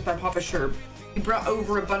things by Papa Sherb. He brought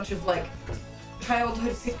over a bunch of, like,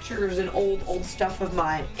 childhood pictures and old stuff of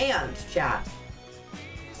mine. And, chat,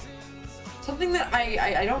 something that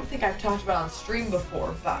I don't think I've talked about on stream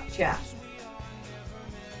before, but, chat.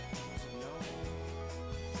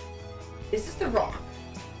 This is the rock.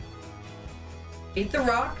 Meet the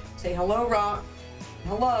rock. Say hello, rock.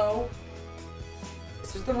 Hello.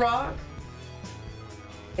 This is the rock.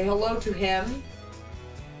 Say hello to him.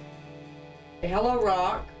 Say hello,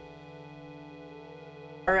 rock.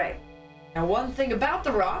 Alright. Now, one thing about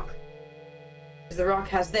the rock is the rock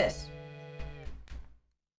has this.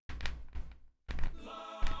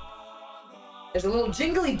 There's a little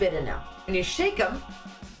jingly bit in him. When you shake him,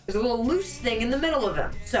 there's a little loose thing in the middle of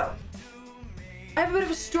him. So, I have a bit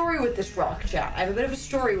of a story with this rock, chat. I have a bit of a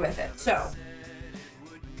story with it. So,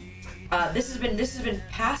 this has been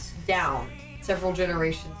passed down several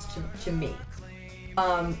generations to me.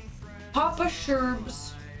 Papa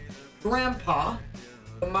Sherb's grandpa,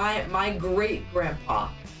 my great grandpa,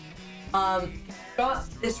 got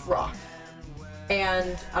this rock,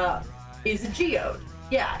 and it's a geode.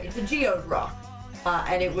 Yeah, it's a geode rock,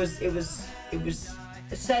 and it was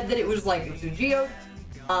said that it was a geode,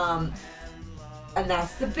 and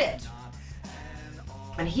that's the bit.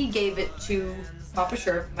 And he gave it to Papa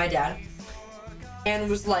Sherb, my dad, and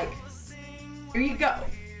was like, here you go.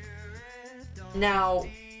 Now,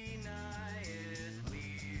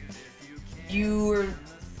 do you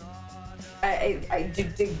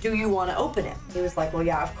want to open it? He was like, well,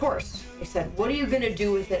 yeah, of course. He said, what are you going to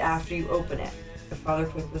do with it after you open it? The father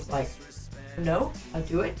quick was like, no, I'll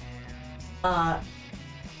do it. And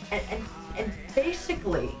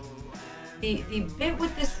basically, the bit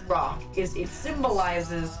with this rock is it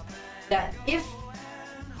symbolizes that if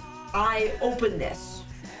I open this,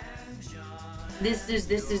 this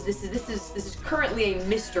is currently a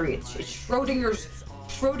mystery. It's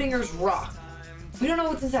Schrodinger's rock. We don't know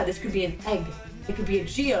what's inside. This could be an egg. It could be a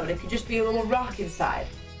geode. It could just be a little rock inside.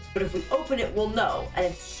 But if we open it, we'll know. And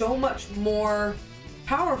it's so much more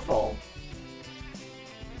powerful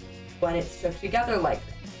when it's stuck together like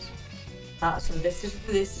this. So this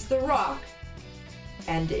is the rock,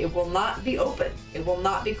 and it will not be open. It will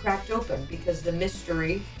not be cracked open because the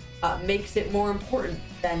mystery makes it more important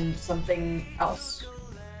than something else.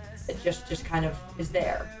 It just kind of is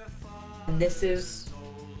there. And this is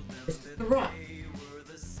the rock.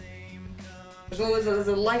 There's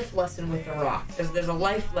a life lesson with the rock. There's a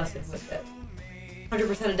life lesson with it.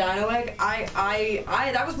 100% a dino egg.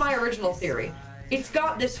 That was my original theory. It's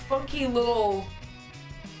got this funky little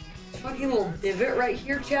divot right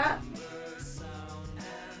here, chat.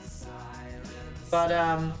 But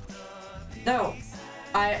no.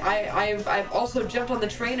 I've also jumped on the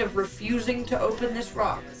train of refusing to open this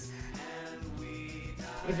rock.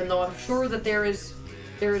 Even though I'm sure that there is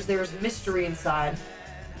mystery inside.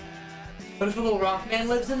 What if a little rock man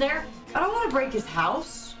lives in there? I don't want to break his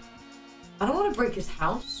house.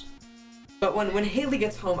 But when Haley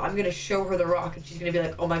gets home, I'm gonna show her the rock and she's gonna be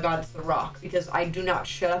like, oh my god, it's the rock, because I do not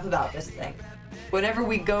shut up about this thing. Whenever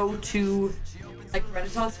we go to like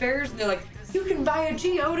Renaissance fairs and they're like, you can buy a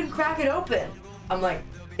geode and crack it open. I'm like,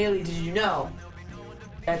 Haley, did you know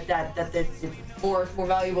that it's more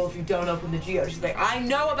valuable if you don't open the geode? She's like, I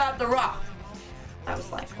know about the rock. I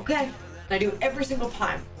was like, okay. And I do every single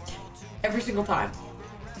time. Every single time.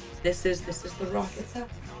 This is the rock itself.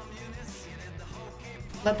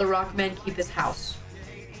 Let the rock man keep his house.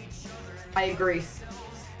 I agree.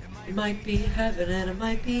 It might be heaven and it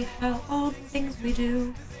might be hell, all the things we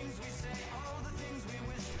do.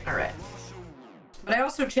 Alright. But I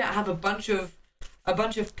also, chat, have a bunch of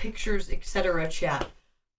pictures, etc., chat,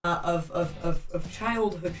 of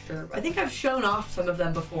childhood sure. I think I've shown off some of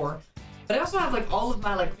them before. But I also have like all of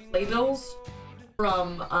my like playbills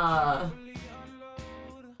from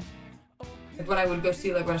like when I would go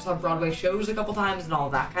see, like when I saw Broadway shows a couple times and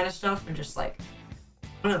all that kind of stuff, and just like,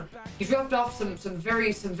 I don't know. He dropped off some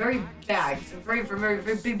very bags, some very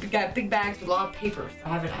big bags with a lot of papers.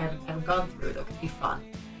 I haven't gone through. That could be fun.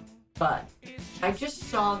 But I just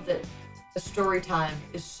saw that the story time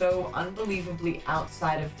is so unbelievably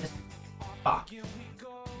outside of this box.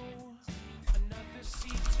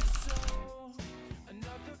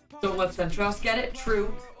 Don't let Centros get it.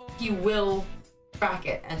 True, he will crack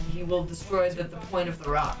it and he will destroy the point of the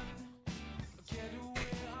rock.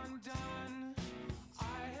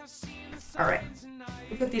 All right,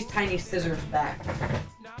 we put these tiny scissors back.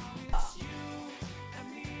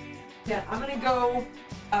 Yeah, I'm gonna go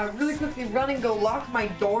really quickly run and go lock my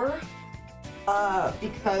door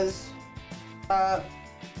because Mother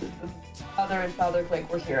and Father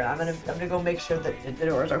Clank were here, and I'm gonna go make sure that the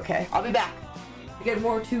door is okay. I'll be back to get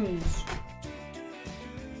more tunes.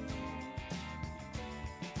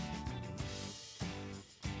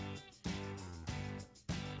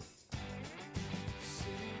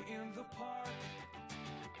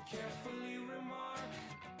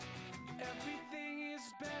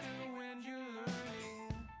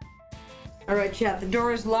 Alright, chat, the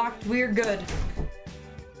door is locked. We're good.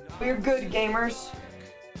 We're good, gamers.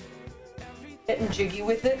 Getting jiggy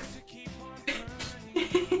with it.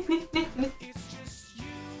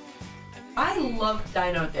 I love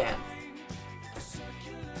Dino Dance.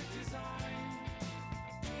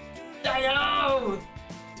 Dino!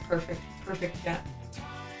 It's perfect. Perfect, chat.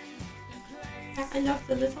 I love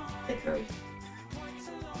the little stickers.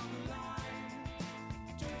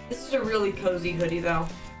 This is a really cozy hoodie, though.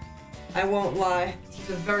 I won't lie. This is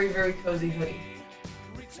a very cozy hoodie.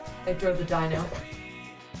 I throw the dino.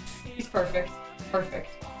 He's perfect. Perfect.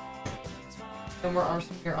 No more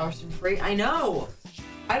arson. You're arson free. I know!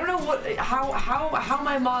 I don't know how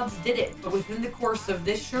my mods did it, but within the course of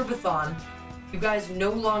this Sherbathon, you guys no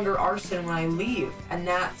longer arson when I leave, and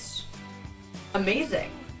that's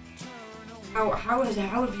amazing. How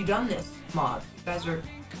have you done this, mod? You guys are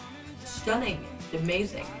stunning.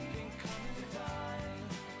 Amazing.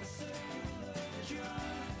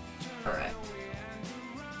 Alright.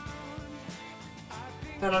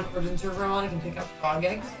 Got on Crimson server on, I can pick up frog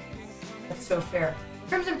eggs. That's so fair.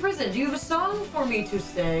 Crimson Prison, do you have a song for me to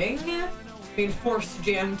sing? I mean, forced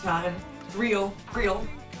jam time. Real. To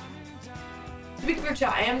be clear,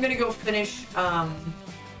 chat, I am gonna go finish,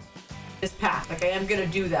 this path. Like, I am gonna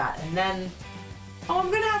do that. And then, oh, I'm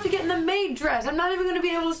gonna have to get in the maid dress. I'm not even gonna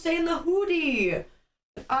be able to stay in the hoodie.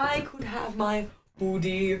 I could have my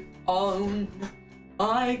hoodie on.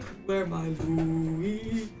 I could wear my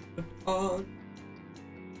Louis on.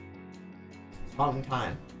 Song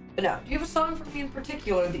time. But no, do you have a song for me in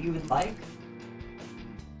particular that you would like?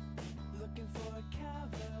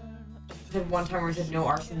 I had one time where it said no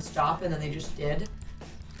arson stop and then they just did.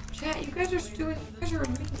 Chat, you guys are doing, you guys are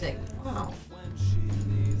amazing. Wow.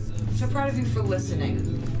 I'm so proud of you for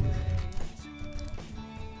listening.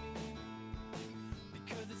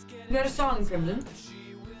 You got a song, Crimson?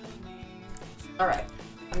 Alright.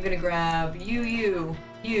 I'm gonna grab you.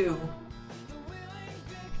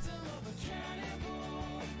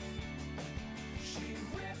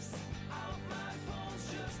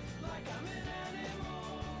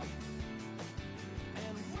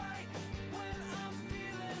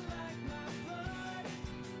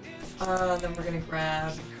 Then we're gonna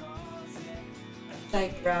grab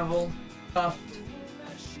Sight Gravel, Buffed,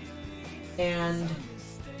 and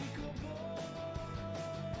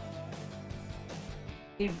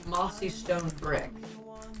need Mossy Stone Brick.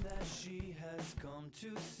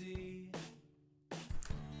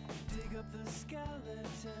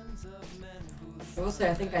 I will say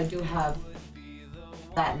I think I do have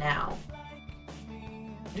that now.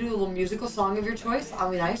 Do a little musical song of your choice. I'll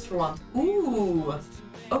be nice for once. Ooh!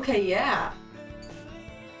 Okay, yeah.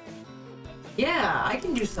 Yeah, I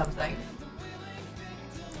can do something.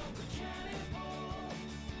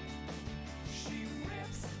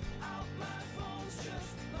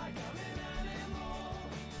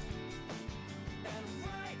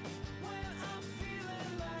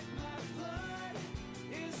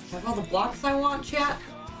 Have all the blocks I want, chat.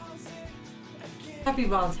 Happy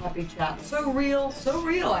bonds, happy chat. So real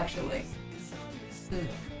actually.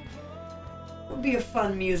 Would be a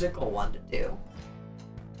fun musical one to do.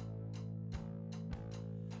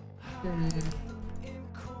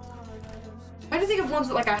 I do think of ones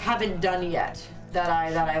that like I haven't done yet that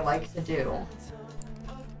I like to do.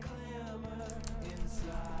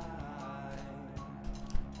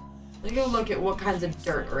 Let me go look at what kinds of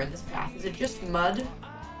dirt are in this path. Is it just mud?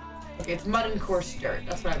 Okay, it's mud and coarse dirt.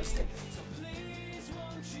 That's what I was thinking.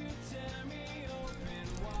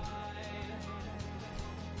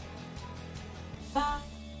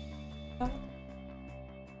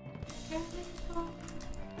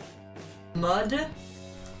 Mud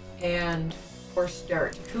and coarse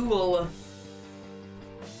dirt. Cool.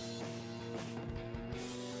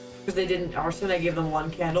 Because they didn't arson, I gave them one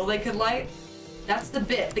candle they could light. That's the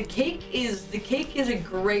bit. The cake is a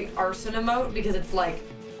great arson emote because it's like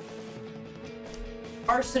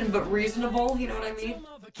arson but reasonable, you know what I mean?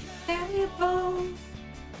 Cannibal.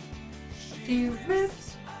 She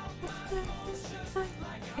rips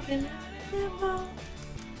like an animal.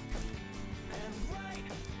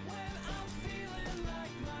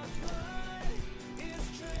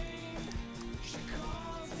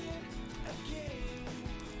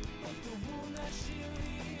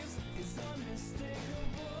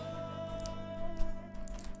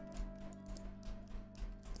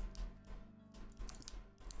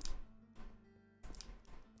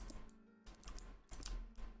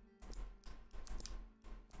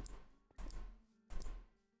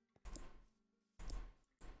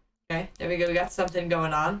 Okay, there we go. We got something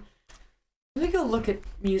going on. Let me go look at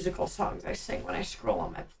musical songs I sing when I scroll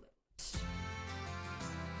on my playlist.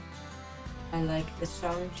 I like this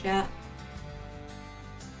song, chat.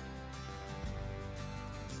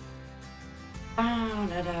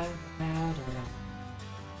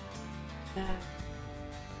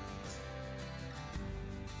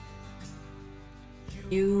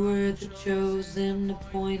 You were the chosen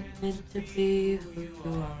appointment to be who you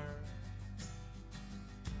are.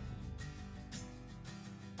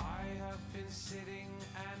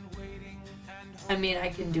 I mean, I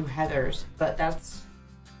can do Heather's, but that's...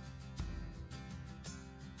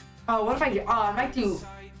 Oh, what if I do... Oh, I might do...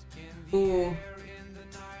 Ooh.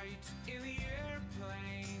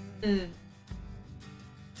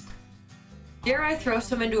 Dare I throw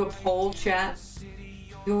some into a poll, chat?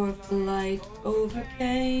 Your flight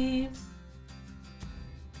overcame.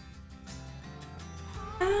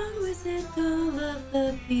 How is it all of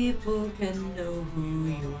the people can know who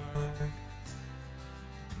you are?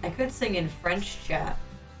 I could sing in French, chat.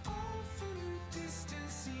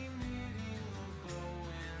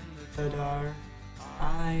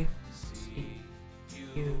 I see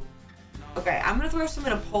you. Okay, I'm gonna throw some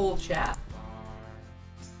in a poll, chat.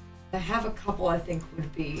 I have a couple I think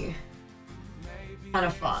would be kind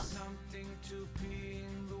of fun.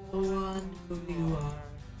 The one who you are.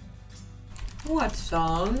 What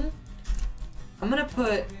song? I'm gonna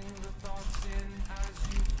put...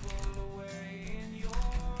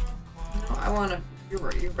 No, I wanna You're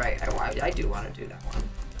right. I do want to do that one.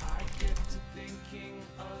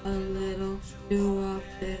 A little too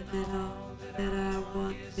often, and all that I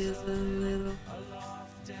want is a little.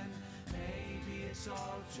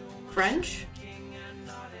 French?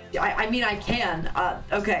 I mean, I can.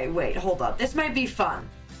 Okay, wait, hold up. This might be fun.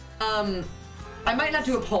 I might not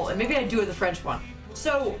do a poll, and maybe I do the French one.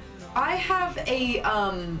 So, I have a,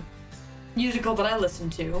 musical that I listen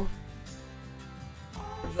to.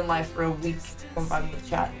 I've been live for a week. I'm with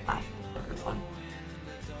chat and laughing with everyone.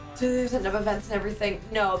 So there's enough events and everything.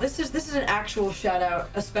 No, this is an actual shout out,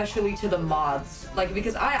 especially to the mods. Like,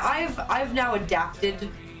 because I've now adapted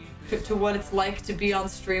to what it's like to be on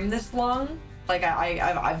stream this long. Like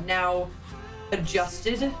I've now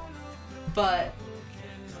adjusted, but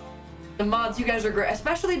the mods, you guys are great,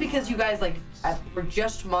 especially because you guys like were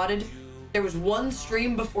just modded. There was one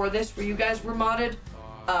stream before this where you guys were modded,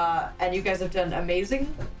 and you guys have done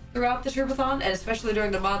amazing throughout the Turbathon, and especially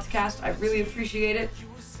during the mods cast. I really appreciate it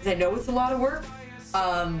because I know it's a lot of work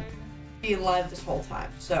being live this whole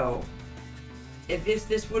time. So if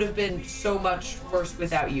this would have been so much worse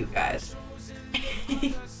without you guys.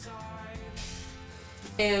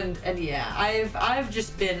 and yeah, I've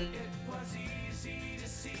just been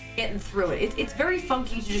getting through it. It's very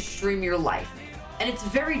funky to just stream your life, and it's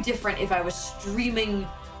very different if I was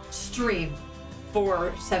stream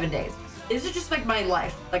for 7 days. This is just like my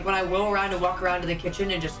life. Like when I will around and walk around to the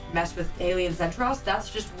kitchen and just mess with Alien Centros, that's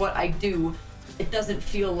just what I do. It doesn't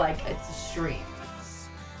feel like it's a stream.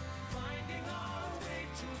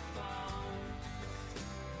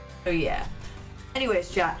 So yeah.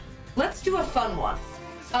 Anyways, chat, let's do a fun one.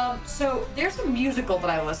 So there's a musical that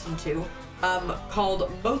I listen to called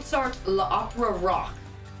Mozart l'Opera Rock,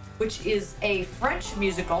 which is a French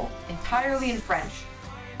musical, entirely in French.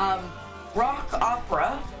 Rock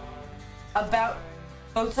opera about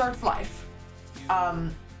Mozart's life.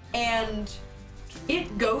 And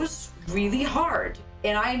it goes really hard.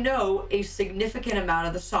 And I know a significant amount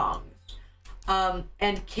of the songs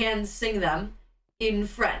and can sing them in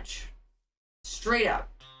French. Straight up.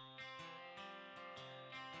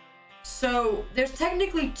 So there's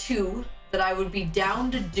technically two that I would be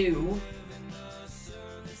down to do.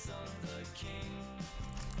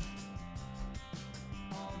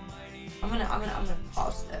 I'm gonna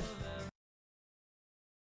pause this.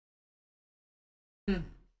 Trying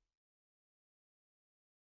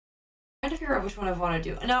to figure out which one I want to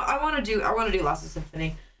do. No, I want to do Lassa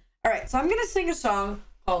Symphony. All right, so I'm gonna sing a song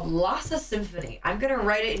called Lassa Symphony. I'm gonna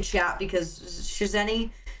write it in chat because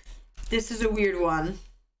Shizeni, this is a weird one.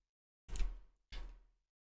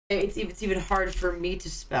 It's even hard for me to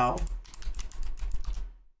spell.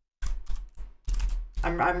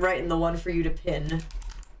 I'm writing the one for you to pin.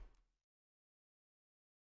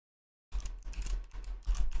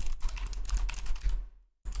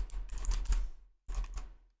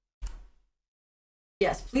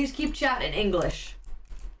 Yes, please keep chat in English.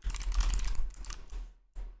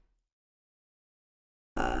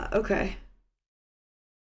 Okay.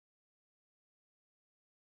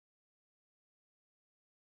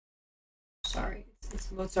 Sorry,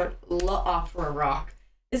 it's Mozart l'Opera Rock.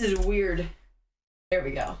 This is weird. There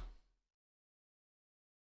we go.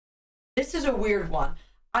 This is a weird one.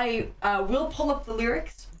 I will pull up the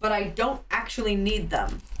lyrics, but I don't actually need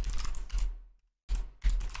them.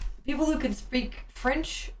 People who can speak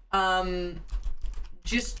French,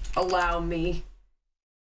 just allow me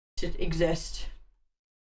to exist.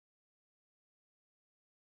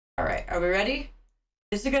 Alright, are we ready?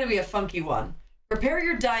 This is gonna be a funky one. Prepare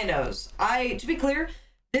your dinos. To be clear,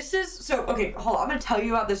 this is, so, okay, hold on, I'm gonna tell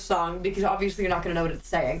you about this song because obviously you're not gonna know what it's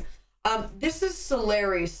saying. This is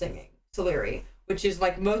Salieri singing. Salieri, which is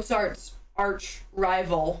like Mozart's arch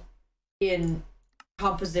rival in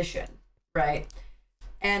composition, right?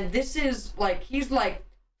 And this is like, he's like,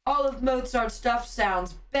 all of Mozart's stuff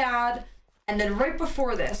sounds bad. And then right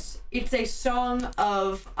before this, it's a song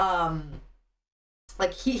of,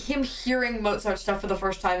 like him hearing Mozart stuff for the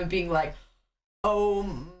first time and being like,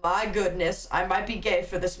 oh my goodness, I might be gay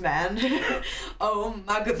for this man. Oh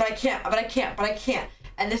my good, but I can't.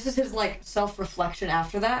 And this is his like self-reflection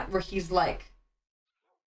after that, where he's like,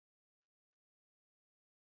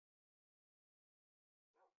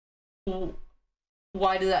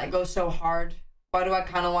 why did that go so hard? Why do I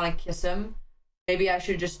kind of want to kiss him? Maybe I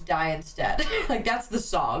should just die instead. Like, that's the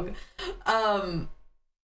song. So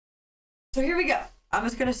here we go. I'm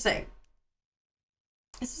just gonna sing.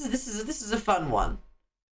 This is a fun one.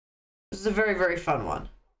 This is a very, very fun one.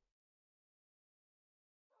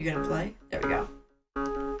 You gonna play? There we go.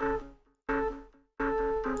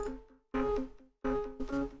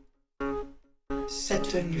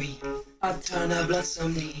 Cette nuit, atteint la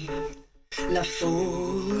insomnie. La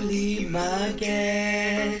folie me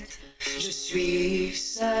guette. Je suis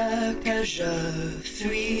ce que je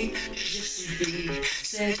fuis. Je subis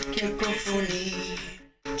cette cacophonie.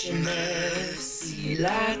 Je me scie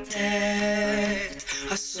la tête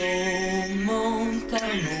à son monte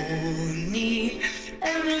harmonie.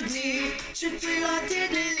 Elle me dit, je suis la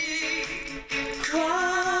dédélie.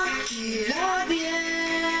 Quoi qu'il advienne,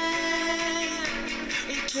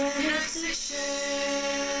 et que ne sécher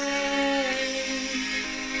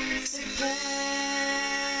ses peines.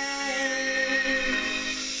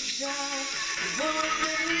 J'envolerai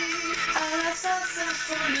à la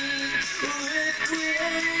symphonie ou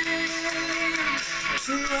requiem.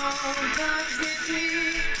 Tu embarques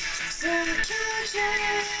depuis ce que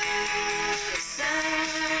j'aime.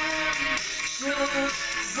 Je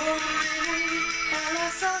volerai à la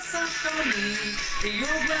symphonie et au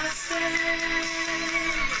blasphème.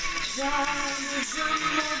 Jamais je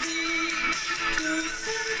maudis tout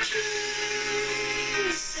ce qui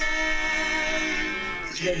s'aime.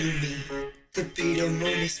 L'ennemi depuis de mon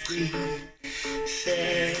esprit.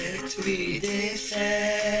 Faites-lui des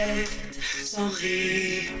fêtes, sans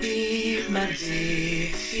répit ma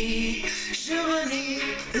défie. Je renie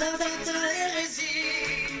la date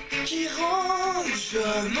hérésie qui ronge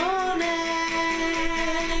mon être.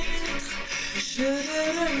 Je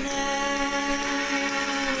veux renaître,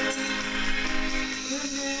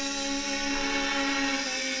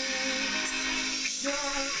 je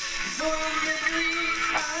vole mes nuits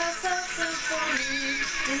à sa symphonie,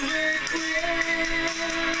 requiem.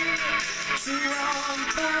 Tu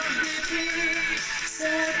embarques depuis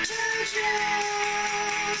ce que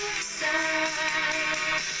j'aime.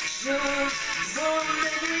 Je vole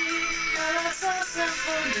mes nuits à sa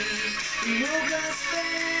symphonie, et au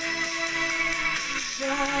blasphème.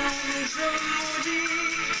 Jamais je maudis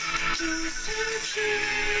tout ce qui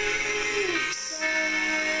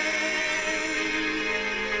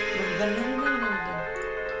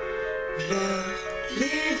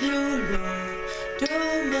les violons de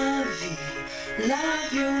ma vie, la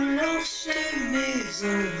violence de mes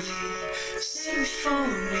envies,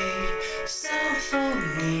 symphonie,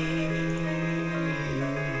 symphonie.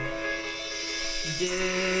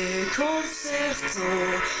 Déconcerto,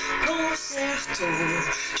 concerto,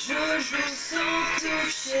 je joue sans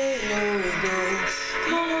toucher le dos,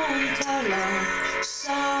 mon talent,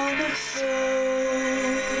 ça me faut.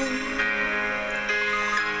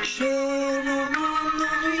 Je ne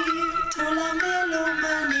m'ennuie pour la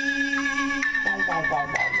mélomanie.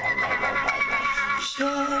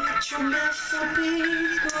 Je me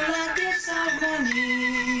phobie pour la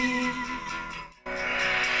désharmonie.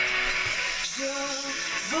 Je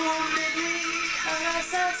vends mes nuits à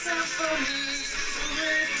sa symphonie.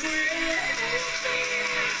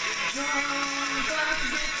 J'embarque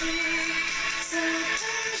depuis ce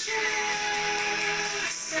que j'essaie.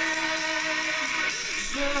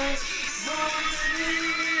 Je vends mes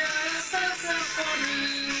nuits à sa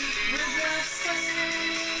symphonie. Le blasphème.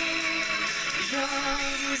 Je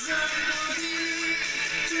maudis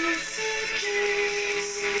tout ce qui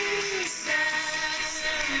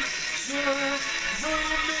s'aime. Je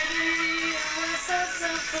vends mes nuits à sa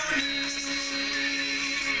symphonie.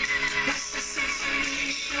 La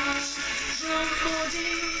symphonie, je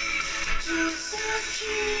maudis tout ce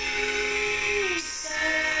qui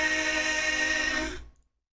s'aime.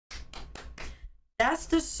 That's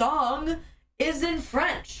the song is in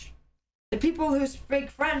French. The people who speak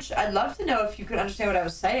French, I'd love to know if you could understand what I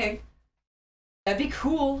was saying. That'd be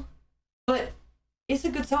cool. But it's a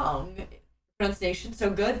good song. Pronunciation so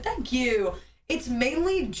good. Thank you. It's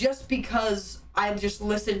mainly just because I just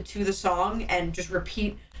listen to the song and just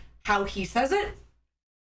repeat how he says it.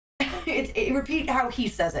 Repeat how he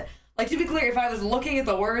says it. Like, to be clear, if I was looking at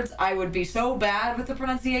the words, I would be so bad with the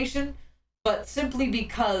pronunciation. But simply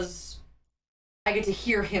because I get to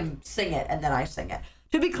hear him sing it and then I sing it.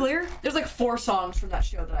 To be clear, there's like 4 songs from that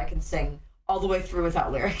show that I can sing all the way through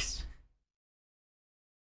without lyrics.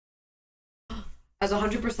 As a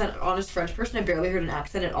 100% honest French person, I barely heard an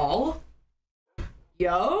accent at all.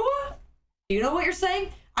 Yo? Do you know what you're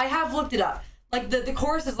saying? I have looked it up. Like, the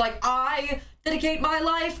chorus is like, I dedicate my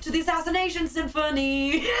life to the Assassination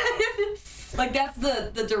Symphony. Like, that's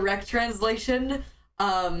the direct translation.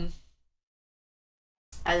 And,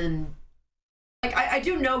 like, I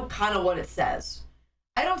do know kind of what it says.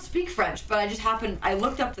 I don't speak French, but I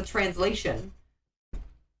looked up the translation.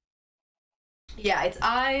 Yeah, it's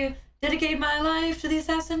I dedicate my life to the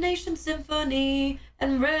Assassination Symphony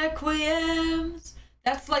and Requiems.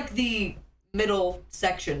 That's like the middle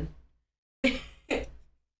section.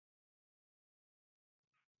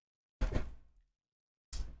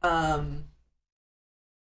 That's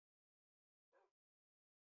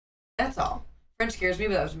all. French scares me,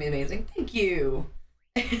 but that was amazing. Thank you.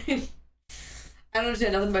 I don't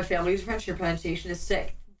understand nothing. My family is French. Your pronunciation is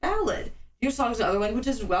sick. Valid. Do songs in other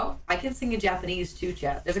languages as well? I can sing in Japanese too,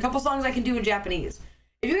 chat. There's a couple songs I can do in Japanese.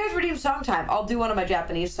 If you guys redeem song time, I'll do one of my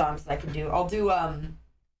Japanese songs that I can do. I'll do, I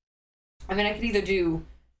mean, I can either do,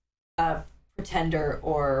 Pretender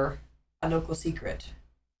or Anoko Secret.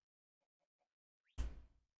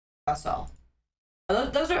 That's all.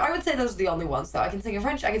 Those are, I would say those are the only ones, though. I can sing in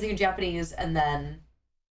French, I can sing in Japanese, and then...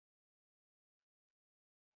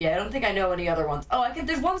 Yeah, I don't think I know any other ones. Oh,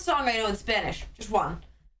 there's one song I know in Spanish. Just one.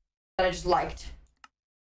 That I just liked.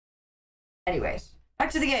 Anyways,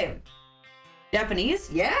 back to the game. Japanese?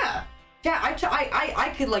 Yeah! Yeah,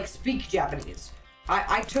 I could, like, speak Japanese.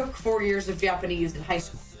 I took 4 years of Japanese in high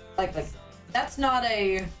school. Like, that's not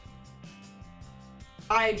a...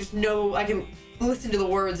 I just know, I can listen to the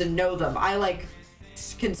words and know them. I, like...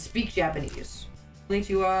 can speak Japanese.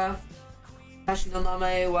 Konnichiwa. Tashi no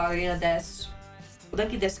namae wa Rina desu.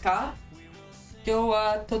 Odenki desu ka? Kyou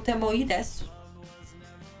wa totemo ii desu.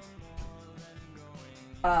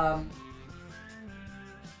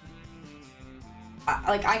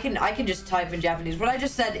 I can just type in Japanese. What I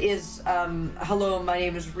just said is, hello, my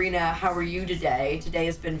name is Rina. How are you today? Today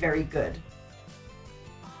has been very good.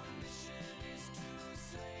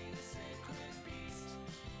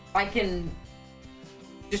 I can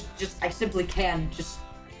I simply can just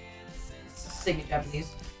sing in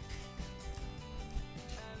Japanese.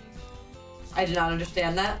 I did not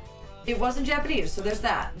understand that. It wasn't Japanese, so there's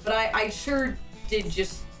that. But I sure did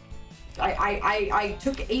just... I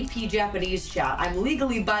took AP Japanese, chat. I'm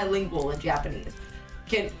legally bilingual in Japanese.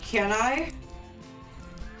 Can I?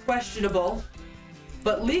 Questionable.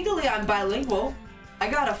 But legally I'm bilingual. I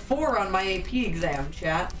got a 4 on my AP exam,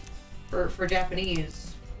 chat. For Japanese.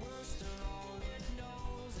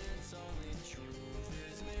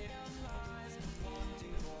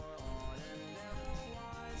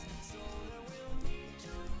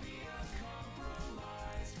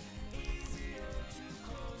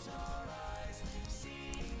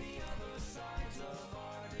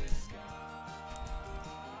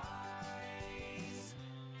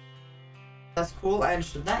 That's cool. I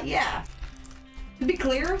understood that. Yeah. To be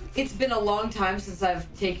clear, it's been a long time since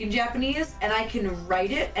I've taken Japanese, and I can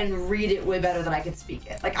write it and read it way better than I can speak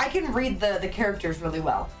it. Like, I can read the characters really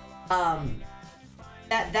well.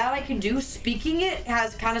 That I can do. Speaking it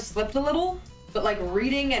has kind of slipped a little, but like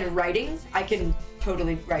reading and writing, I can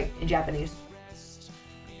totally write in Japanese.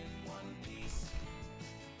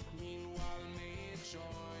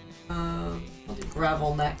 I'll do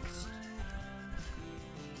gravel next.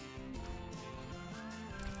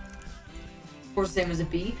 Or same as a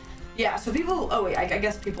B. Yeah, so people, oh wait, I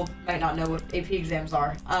guess people might not know what AP exams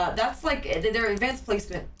are. That's like, they're advanced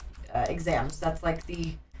placement exams. That's like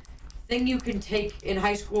the thing you can take in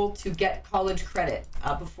high school to get college credit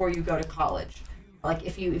before you go to college. Like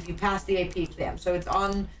if you pass the AP exam. So it's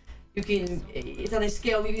on, it's on a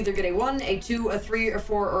scale, you either get a 1, a 2, a 3, a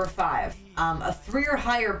 4, or a 5. A 3 or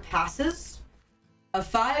higher passes. A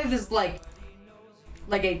 5 is like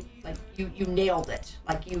you nailed it.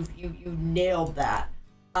 Like you nailed that.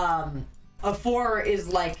 A 4 is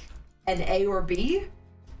like an A or B,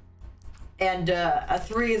 and a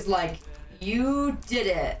 3 is like you did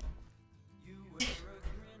it,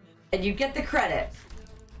 and you get the credit.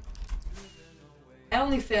 I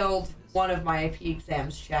only failed one of my AP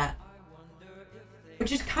exams, chat,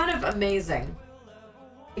 which is kind of amazing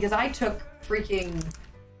because I took freaking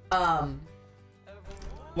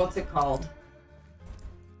what's it called?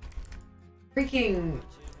 Freaking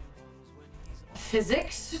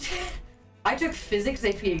physics. I took physics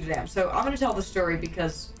AP exam, so I'm gonna tell the story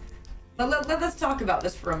because let's talk about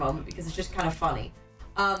this for a moment because it's just kind of funny.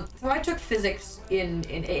 So I took physics in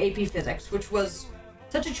AP physics, which was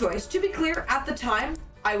such a choice. To be clear, at the time,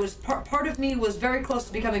 I was part of me was very close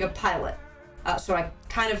to becoming a pilot, so I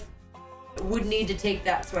kind of would need to take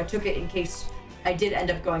that. So I took it in case I did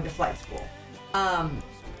end up going to flight school,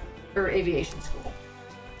 or aviation school.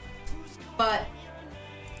 But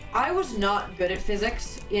I was not good at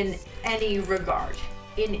physics in any regard.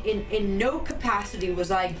 In no capacity was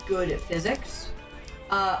I good at physics.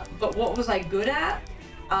 But what was I good at?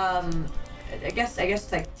 I guess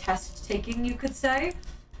like test taking, you could say.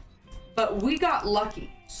 But we got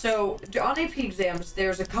lucky. So on AP exams,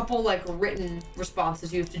 there's a couple like written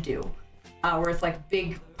responses you have to do, where it's like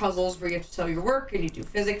big puzzles where you have to tell your work, and you do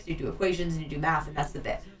physics, you do equations, and you do math, and that's the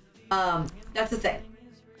bit. That's the thing.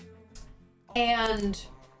 And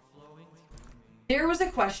there was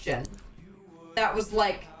a question that was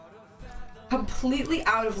like, completely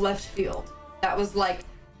out of left field. That was like,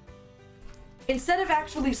 instead of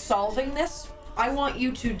actually solving this, I want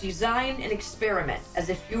you to design an experiment as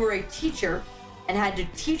if you were a teacher and had to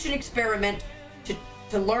teach an experiment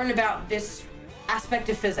to learn about this aspect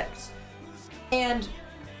of physics. And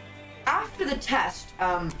after the test,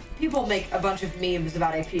 people make a bunch of memes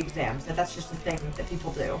about AP exams. That's just a thing that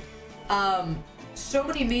people do. So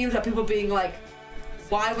many memes about people being like,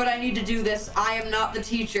 why would I need to do this? I am not the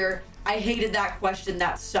teacher. I hated that question.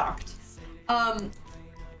 That sucked. And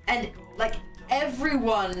like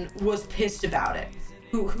everyone was pissed about it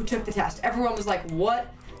who took the test. Everyone was like,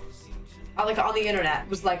 what? Like on the internet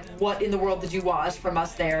was like, what in the world did you want from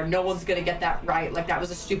us there? No one's gonna get that right. Like that was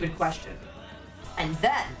a stupid question. And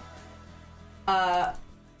then,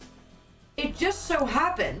 it just so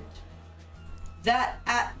happened that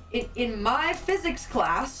in my physics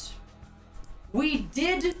class, we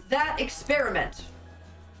did that experiment.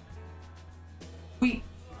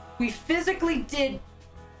 We physically did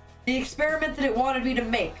the experiment that it wanted me to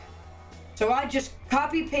make. So I just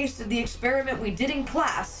copy pasted the experiment we did in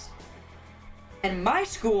class, and my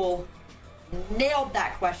school nailed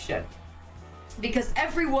that question because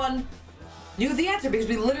everyone knew the answer because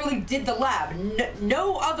we literally did the lab.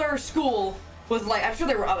 No other school was like, I'm sure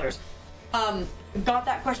there were others, got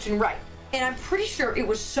that question right. And I'm pretty sure it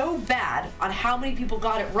was so bad on how many people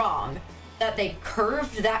got it wrong that they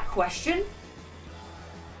curved that question.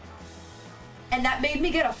 And that made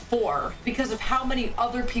me get a 4 because of how many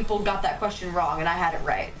other people got that question wrong and I had it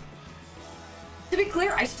right. To be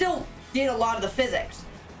clear, I still did a lot of the physics,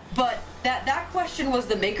 but that question was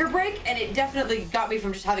the make or break, and it definitely got me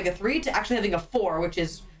from just having a 3 to actually having a 4, which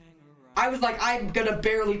is, I was like, I'm gonna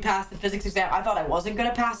barely pass the physics exam. I thought I wasn't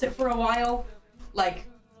gonna pass it for a while. Like,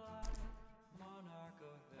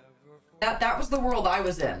 that was the world I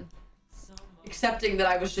was in. Accepting that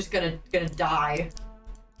I was just gonna die.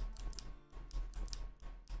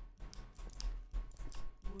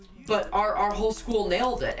 But our whole school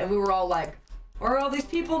nailed it, and we were all like, what are all these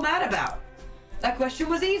people mad about? That question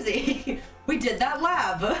was easy. We did that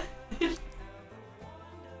lab.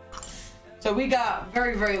 So we got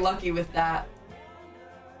very, very lucky with that.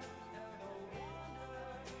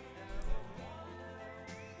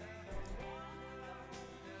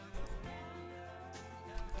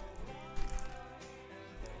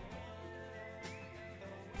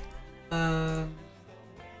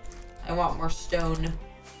 I want more stone.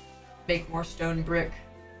 Make more stone brick.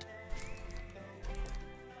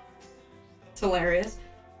 It's hilarious.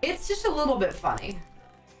 It's just a little bit funny.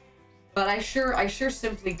 But I sure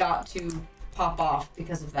simply got to pop off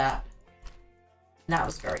because of that. And that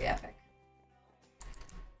was very epic.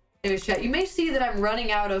 Anyways, chat, you may see that I'm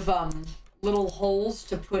running out of little holes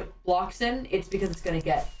to put blocks in. It's because it's gonna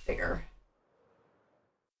get bigger.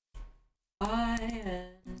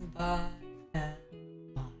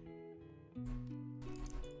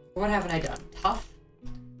 What haven't I done? Tough?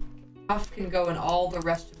 Tough can go in all the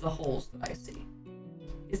rest of the holes that I see.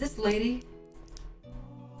 Is this lady?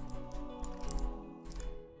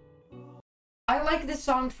 I like this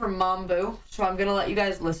song from Mambu, so I'm gonna let you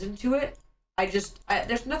guys listen to it.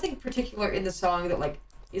 There's nothing particular in the song that like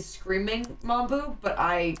is screaming Mambu, but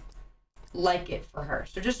I like it for her.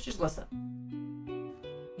 So just listen.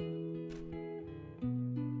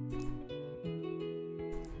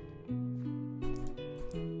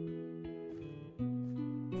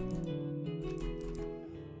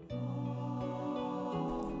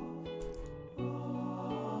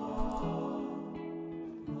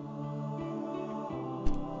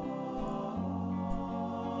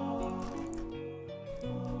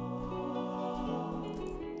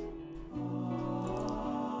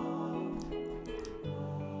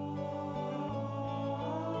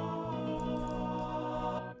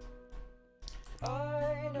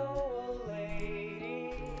 I know a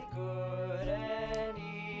lady, good and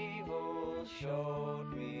evil,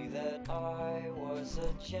 showed me that I was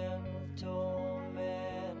a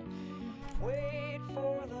gentleman. Wait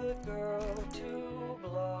for the girl to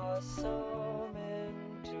blossom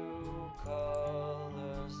into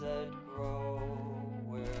colors that grow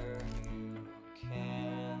where you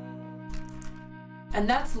can. And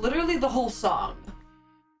that's literally the whole song.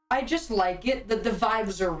 I just like it, the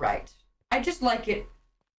vibes are right. I just like it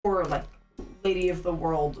for, like, Lady of the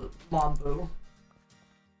World Mambu.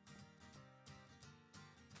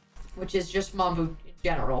 Which is just Mambu in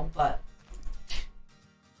general, but...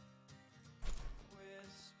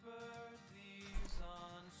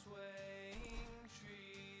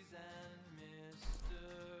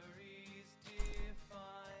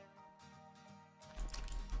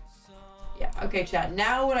 Yeah, okay, chat.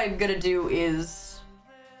 Now what I'm gonna do is...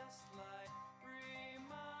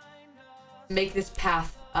 make this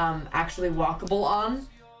path actually walkable on.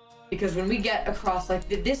 Because when we get across, like,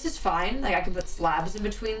 this is fine. Like, I can put slabs in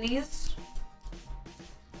between these.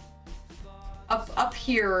 Up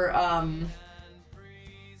here,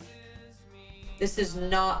 this is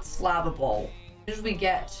not slabbable. As soon as we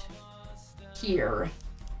get here.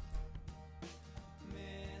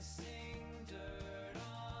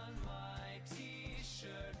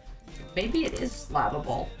 Maybe it is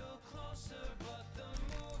slabbable.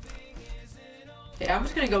 Okay, I'm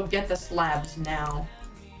just gonna go get the slabs now.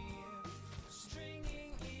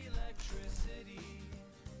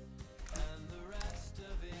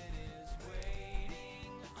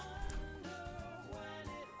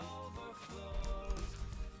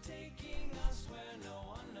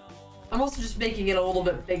 I'm also just making it a little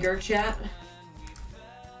bit bigger, chat.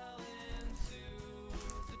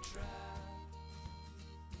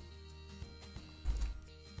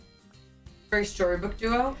 Very storybook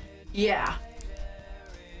duo? Yeah.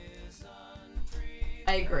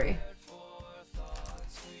 I agree.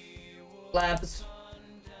 Labs.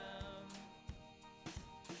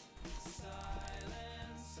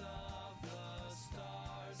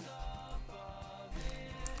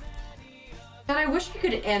 And I wish I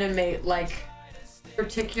could animate, like,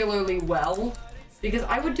 particularly well, because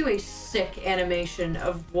I would do a sick animation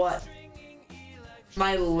of what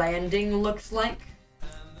my landing looks like.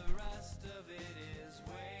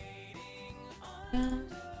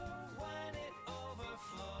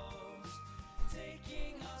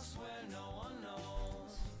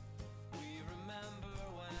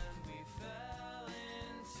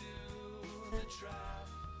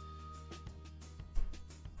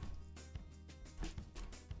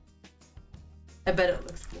 I bet it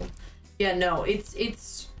looks cool. Yeah, no, it's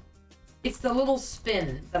the little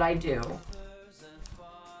spin that I do.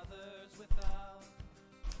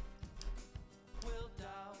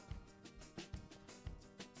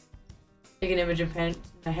 Take an image and paint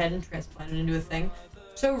my head and transplant it into a thing.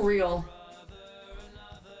 So real.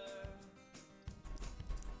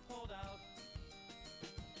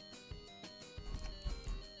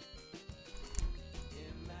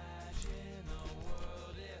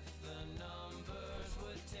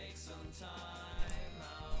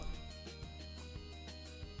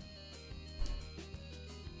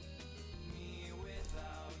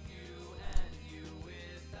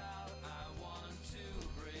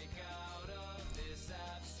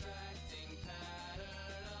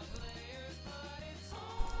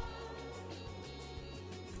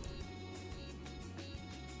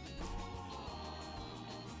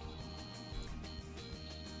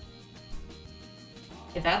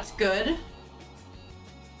 Okay, that's good.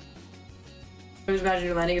 I was imagining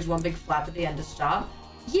your landing is one big flap at the end to stop.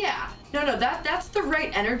 Yeah, no, that's the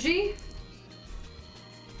right energy.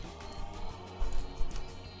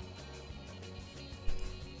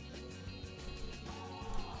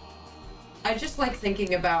 I just like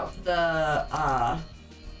thinking about the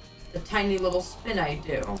tiny little spin I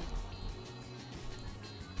do.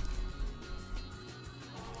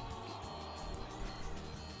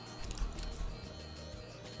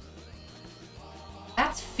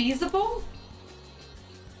 That's feasible?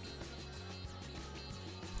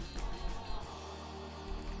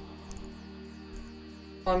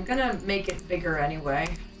 Well, I'm gonna make it bigger anyway.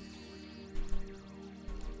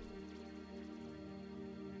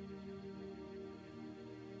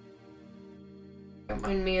 Don't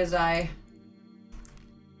mind me as I...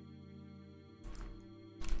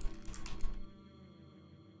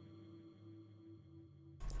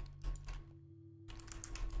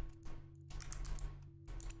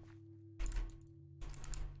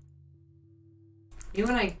 You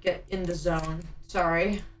and I get in the zone.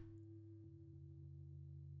 Sorry.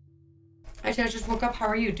 I just woke up. How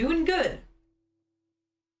are you? Doing good.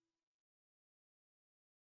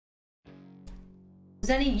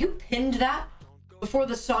 Zenny, you pinned that before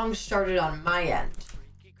the song started on my end.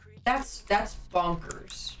 That's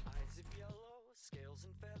bonkers.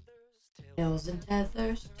 Tails and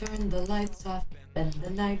tethers, turn the lights off, bend the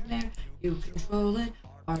nightmare, you control it.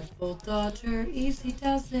 Artful daughter, easy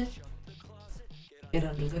does it. Get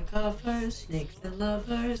under the covers, snakes and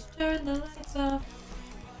lovers, turn the lights off.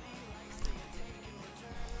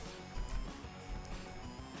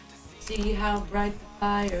 See how bright the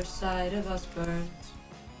fire side of us burns.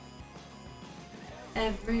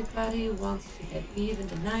 Everybody wants to get even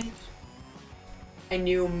tonight. I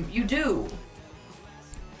knew you do.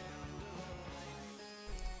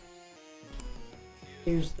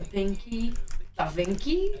 Here's the pinky. Da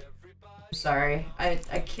Vinci? I'm sorry. I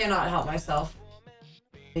cannot help myself.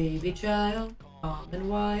 Baby child, calm and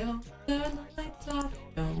wild, turn the lights off,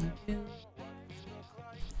 don't you?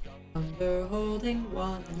 under holding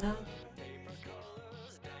one another.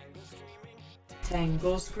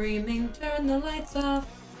 Tangle screaming, turn the lights off.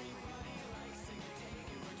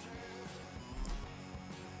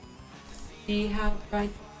 See how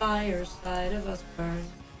bright the fire side of us burn.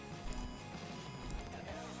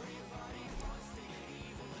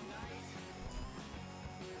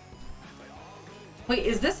 Wait,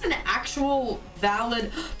 is this an actual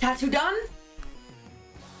valid tattoo done?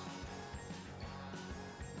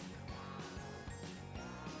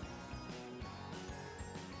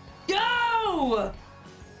 Yo!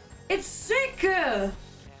 It's sick!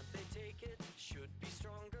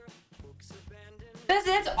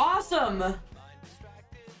 That's awesome!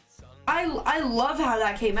 I love how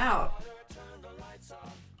that came out.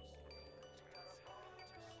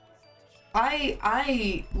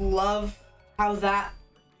 I love how that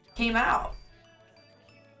came out.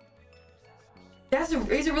 It's a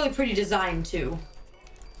really pretty design too.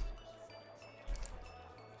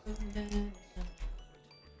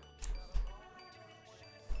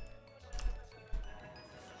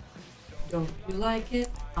 Don't you like it?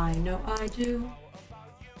 I know I do.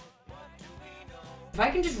 If I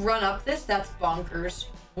can just run up this, that's bonkers.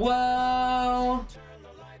 Whoa!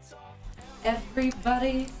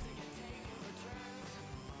 Everybody.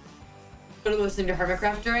 Go to listen to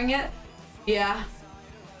Hermitcraft during it? Yeah.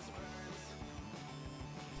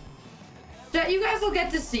 That you guys will get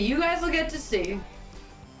to see. You guys will get to see.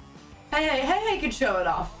 Hey, can show it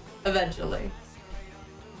off eventually.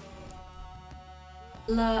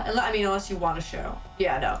 I mean, unless you want to show.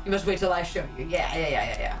 Yeah, no. You must wait till I show you.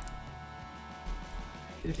 Yeah.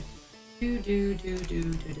 Do. Can't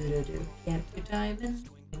do diamonds.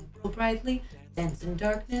 Twinkle brightly. Dance in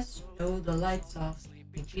darkness. Know the lights off.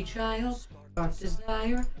 Preachy child. Dark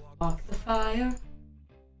desire. Walk the fire.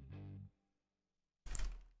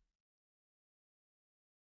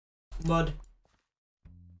 Mud.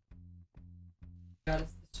 That is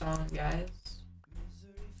the song, guys.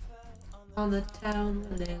 On the town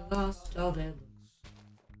when they lost all their looks.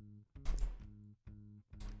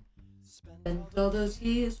 Spent all those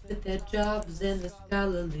years with their jobs in the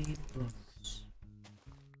scholarly books.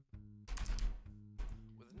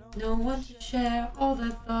 No one to share all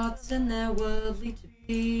their thoughts and their worldly to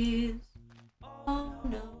peace. Oh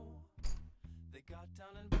no.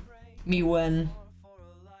 Me when.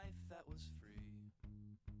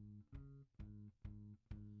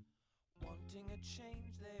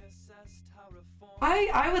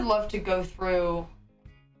 I would love to go through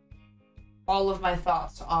all of my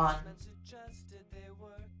thoughts on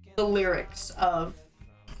the lyrics of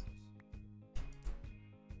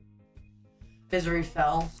Misery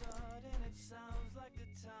Fell.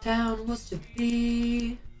 Town was to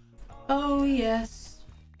be, oh yes,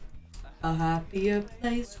 a happier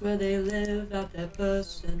place where they live out their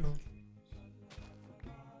personal dreams.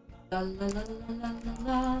 La la la la la la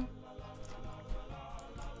la.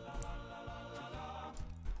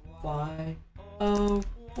 Why, oh,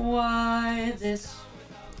 why this?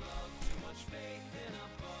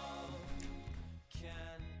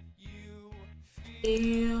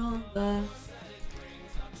 Feel the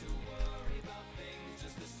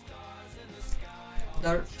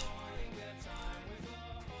dirt.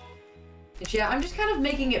 Yeah, I'm just kind of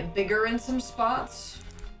making it bigger in some spots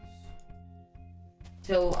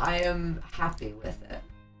till I am happy with it.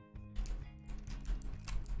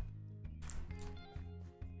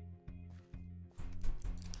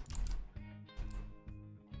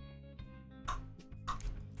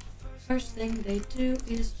 First thing they do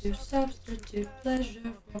is to substitute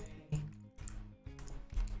pleasure for pain.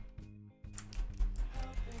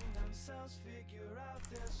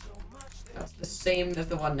 That's the same as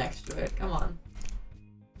the one next to it. Come on.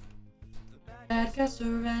 Bad guys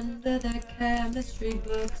surrender their chemistry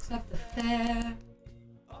books at the fair.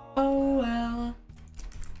 Oh well.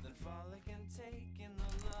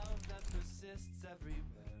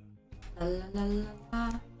 La la la la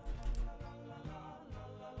la.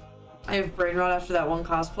 I have brain rot after that one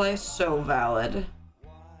cosplay. So valid.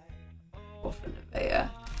 Wolf and Nevaeh.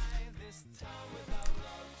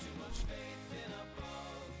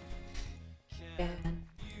 Can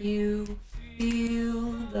you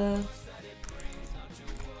feel the...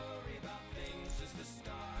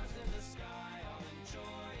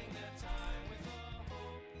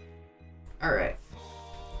 Alright.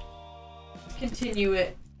 Continue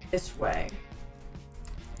it this way.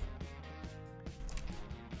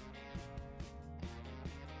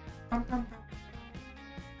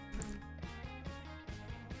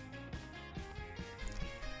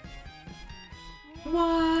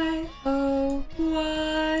 Why, oh,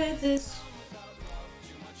 why this?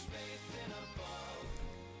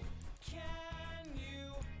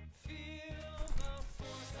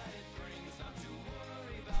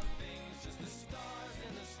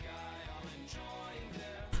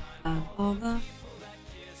 all the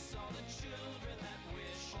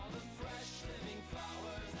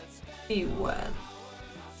he went.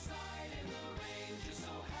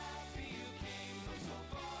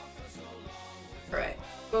 Alright.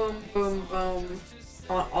 Boom, boom, boom.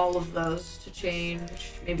 I want all of those to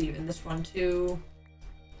change. Maybe even this one too.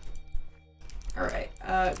 Alright.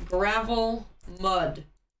 Gravel, mud,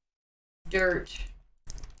 dirt,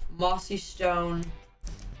 mossy stone.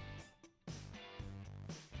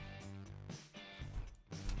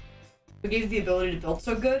 Who gave you the ability to build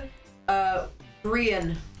so good?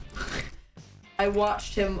 Brian. I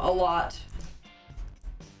watched him a lot.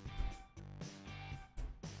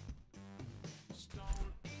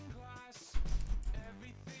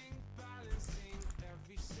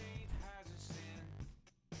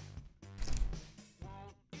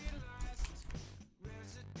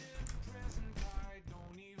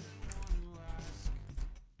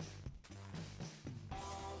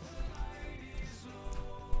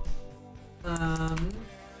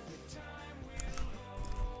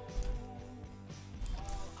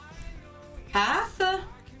 Path?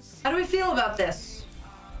 How do we feel about this?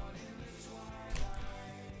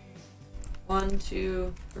 1,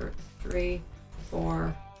 2, 3,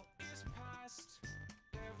 4.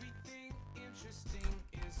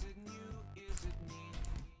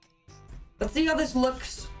 Let's see how this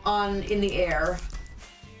looks in the air.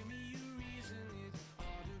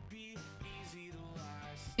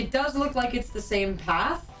 It does look like it's the same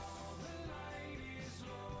path.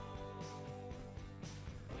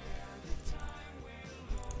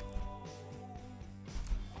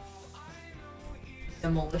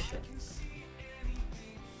 Demolition.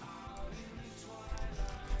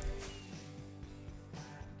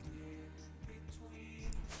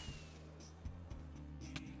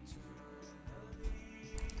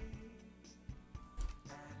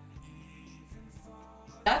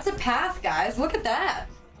 That's a path, guys. Look at that.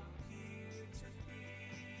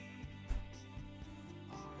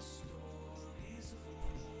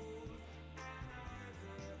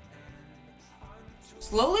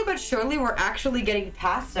 Slowly but surely, we're actually getting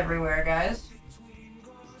paths everywhere, guys.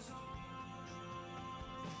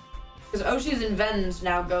 Because Oshi's and Ven's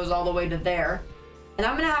now goes all the way to there. And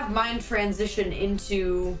I'm gonna have mine transition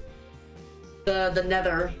into the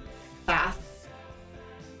nether path.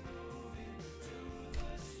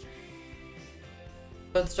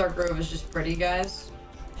 Bloodstar Grove is just pretty, guys.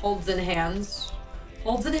 Holds in hands.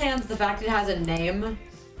 Holds in hands the fact it has a name.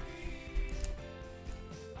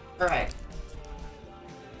 Alright.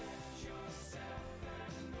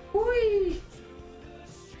 Whee!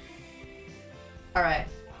 Alright.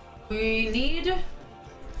 We need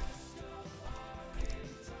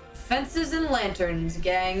fences and lanterns,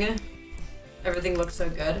 gang. Everything looks so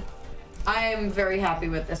good. I am very happy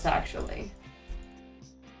with this, actually.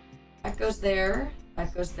 That goes there.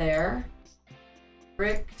 That goes there.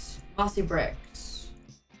 Bricks. Mossy bricks.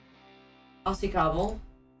 Mossy cobble.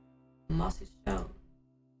 Mossy stone.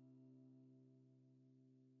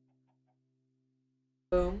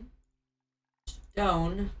 Boom.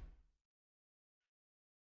 Stone.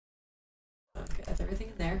 Okay, that's everything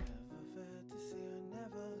in there.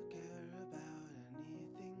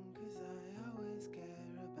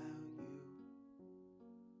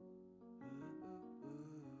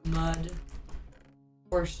 Mud.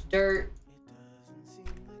 Coarse dirt.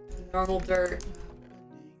 Normal dirt.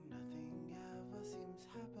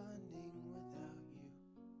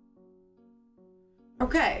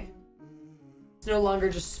 Okay. It's no longer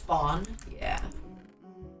just spawn. Yeah.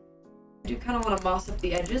 I do kind of want to moss up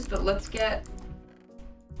the edges, but let's get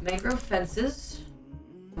mangrove fences.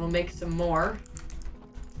 We'll make some more.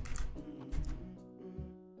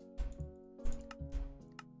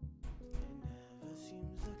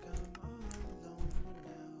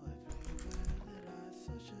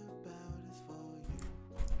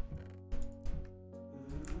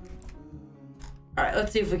 Alright,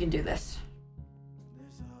 let's see if we can do this.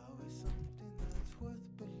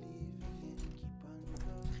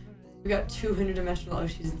 We got 200 dimensional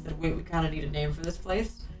Oshis instead. Wait, we kind of need a name for this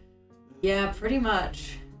place. Yeah, pretty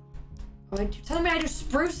much. Oh, you're telling me I just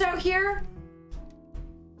spruce out here?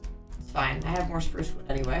 It's fine. I have more spruce wood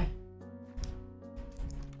anyway.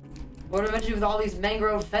 What am I do with all these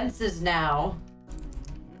mangrove fences now?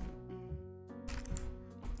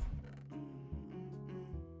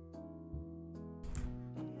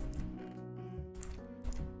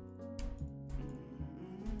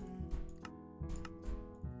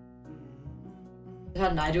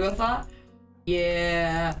 Hadn't I do a thought?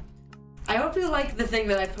 Yeah. I hope you like the thing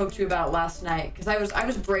that I poked you about last night, because I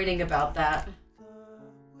was braining about that.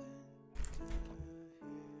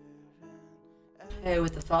 Okay,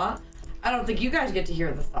 with the thought. I don't think you guys get to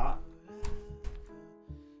hear the thought.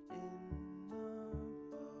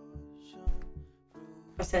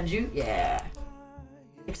 I send you? Yeah.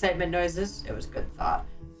 Excitement noises. It was good thought.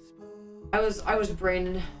 I was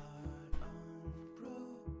braining.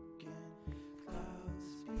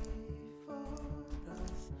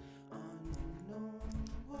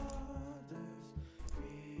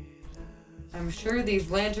 I'm sure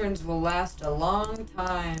these lanterns will last a long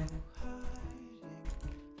time.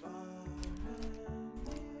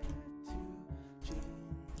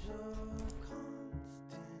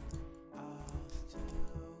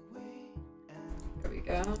 There we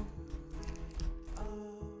go.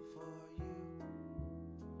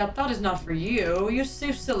 That thought is not for you. You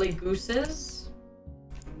silly gooses.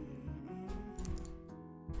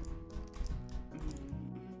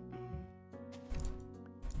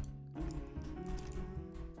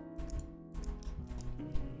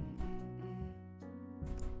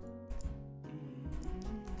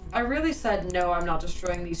 I really said, no, I'm not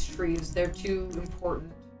destroying these trees. They're too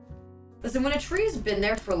important. Listen, when a tree has been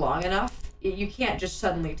there for long enough, you can't just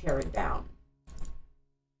suddenly tear it down.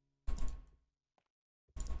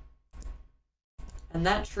 And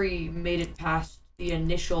that tree made it past the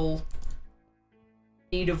initial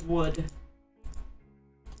need of wood.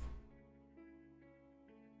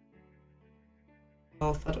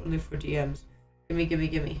 Oh, thought only for DMs. Gimme, gimme,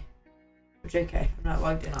 gimme. JK, I'm not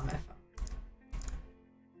logged in on my phone.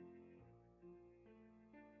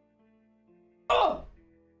 Oh!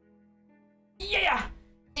 Yeah!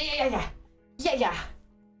 Yeah!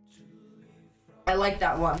 I like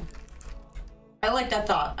that one. I like that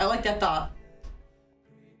thought. I like that thought.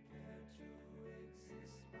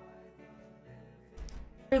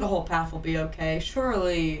 Sure, the whole path will be okay.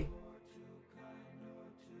 Surely.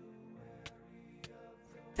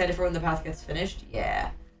 Excited for when the path gets finished?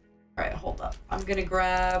 Yeah. Alright, hold up. I'm gonna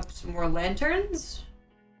grab some more lanterns.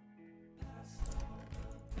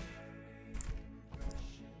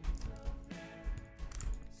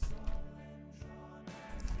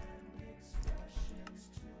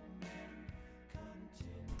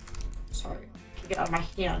 Sorry, I can't get out of my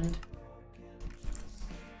hand.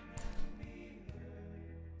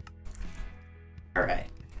 Alright.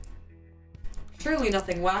 Surely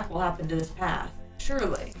nothing whack will happen to this path.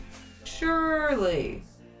 Surely. Surely.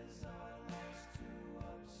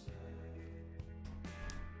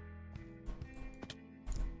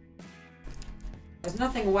 Because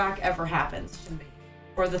nothing whack ever happens to me.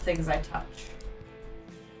 Or the things I touch.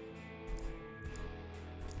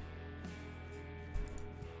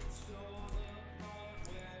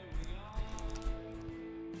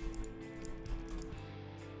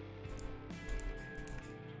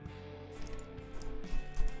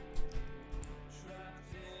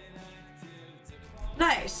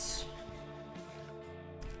 Nice.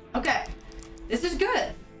 Okay. This is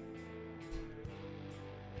good.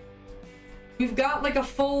 We've got like a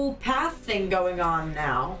full path thing going on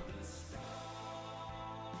now.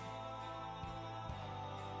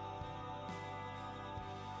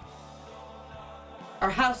 Our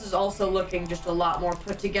house is also looking just a lot more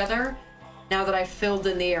put together now that I filled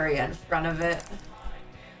in the area in front of it.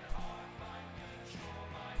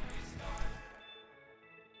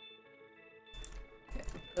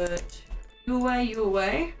 Put you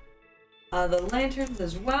away. The lanterns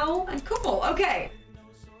as well. And cool, okay.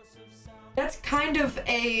 That's kind of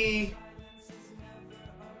a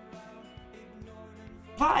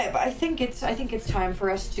vibe. I think it's time for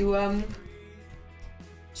us to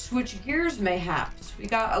switch gears mayhaps. We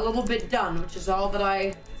got a little bit done, which is all that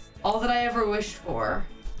I ever wished for.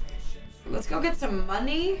 Let's go get some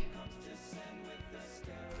money.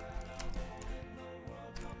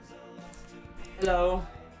 Hello.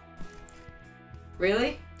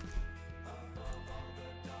 Really?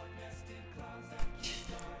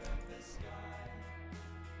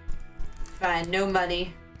 Fine, no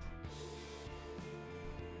money.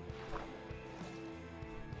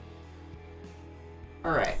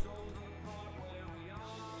 All right.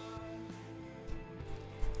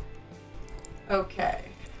 Okay.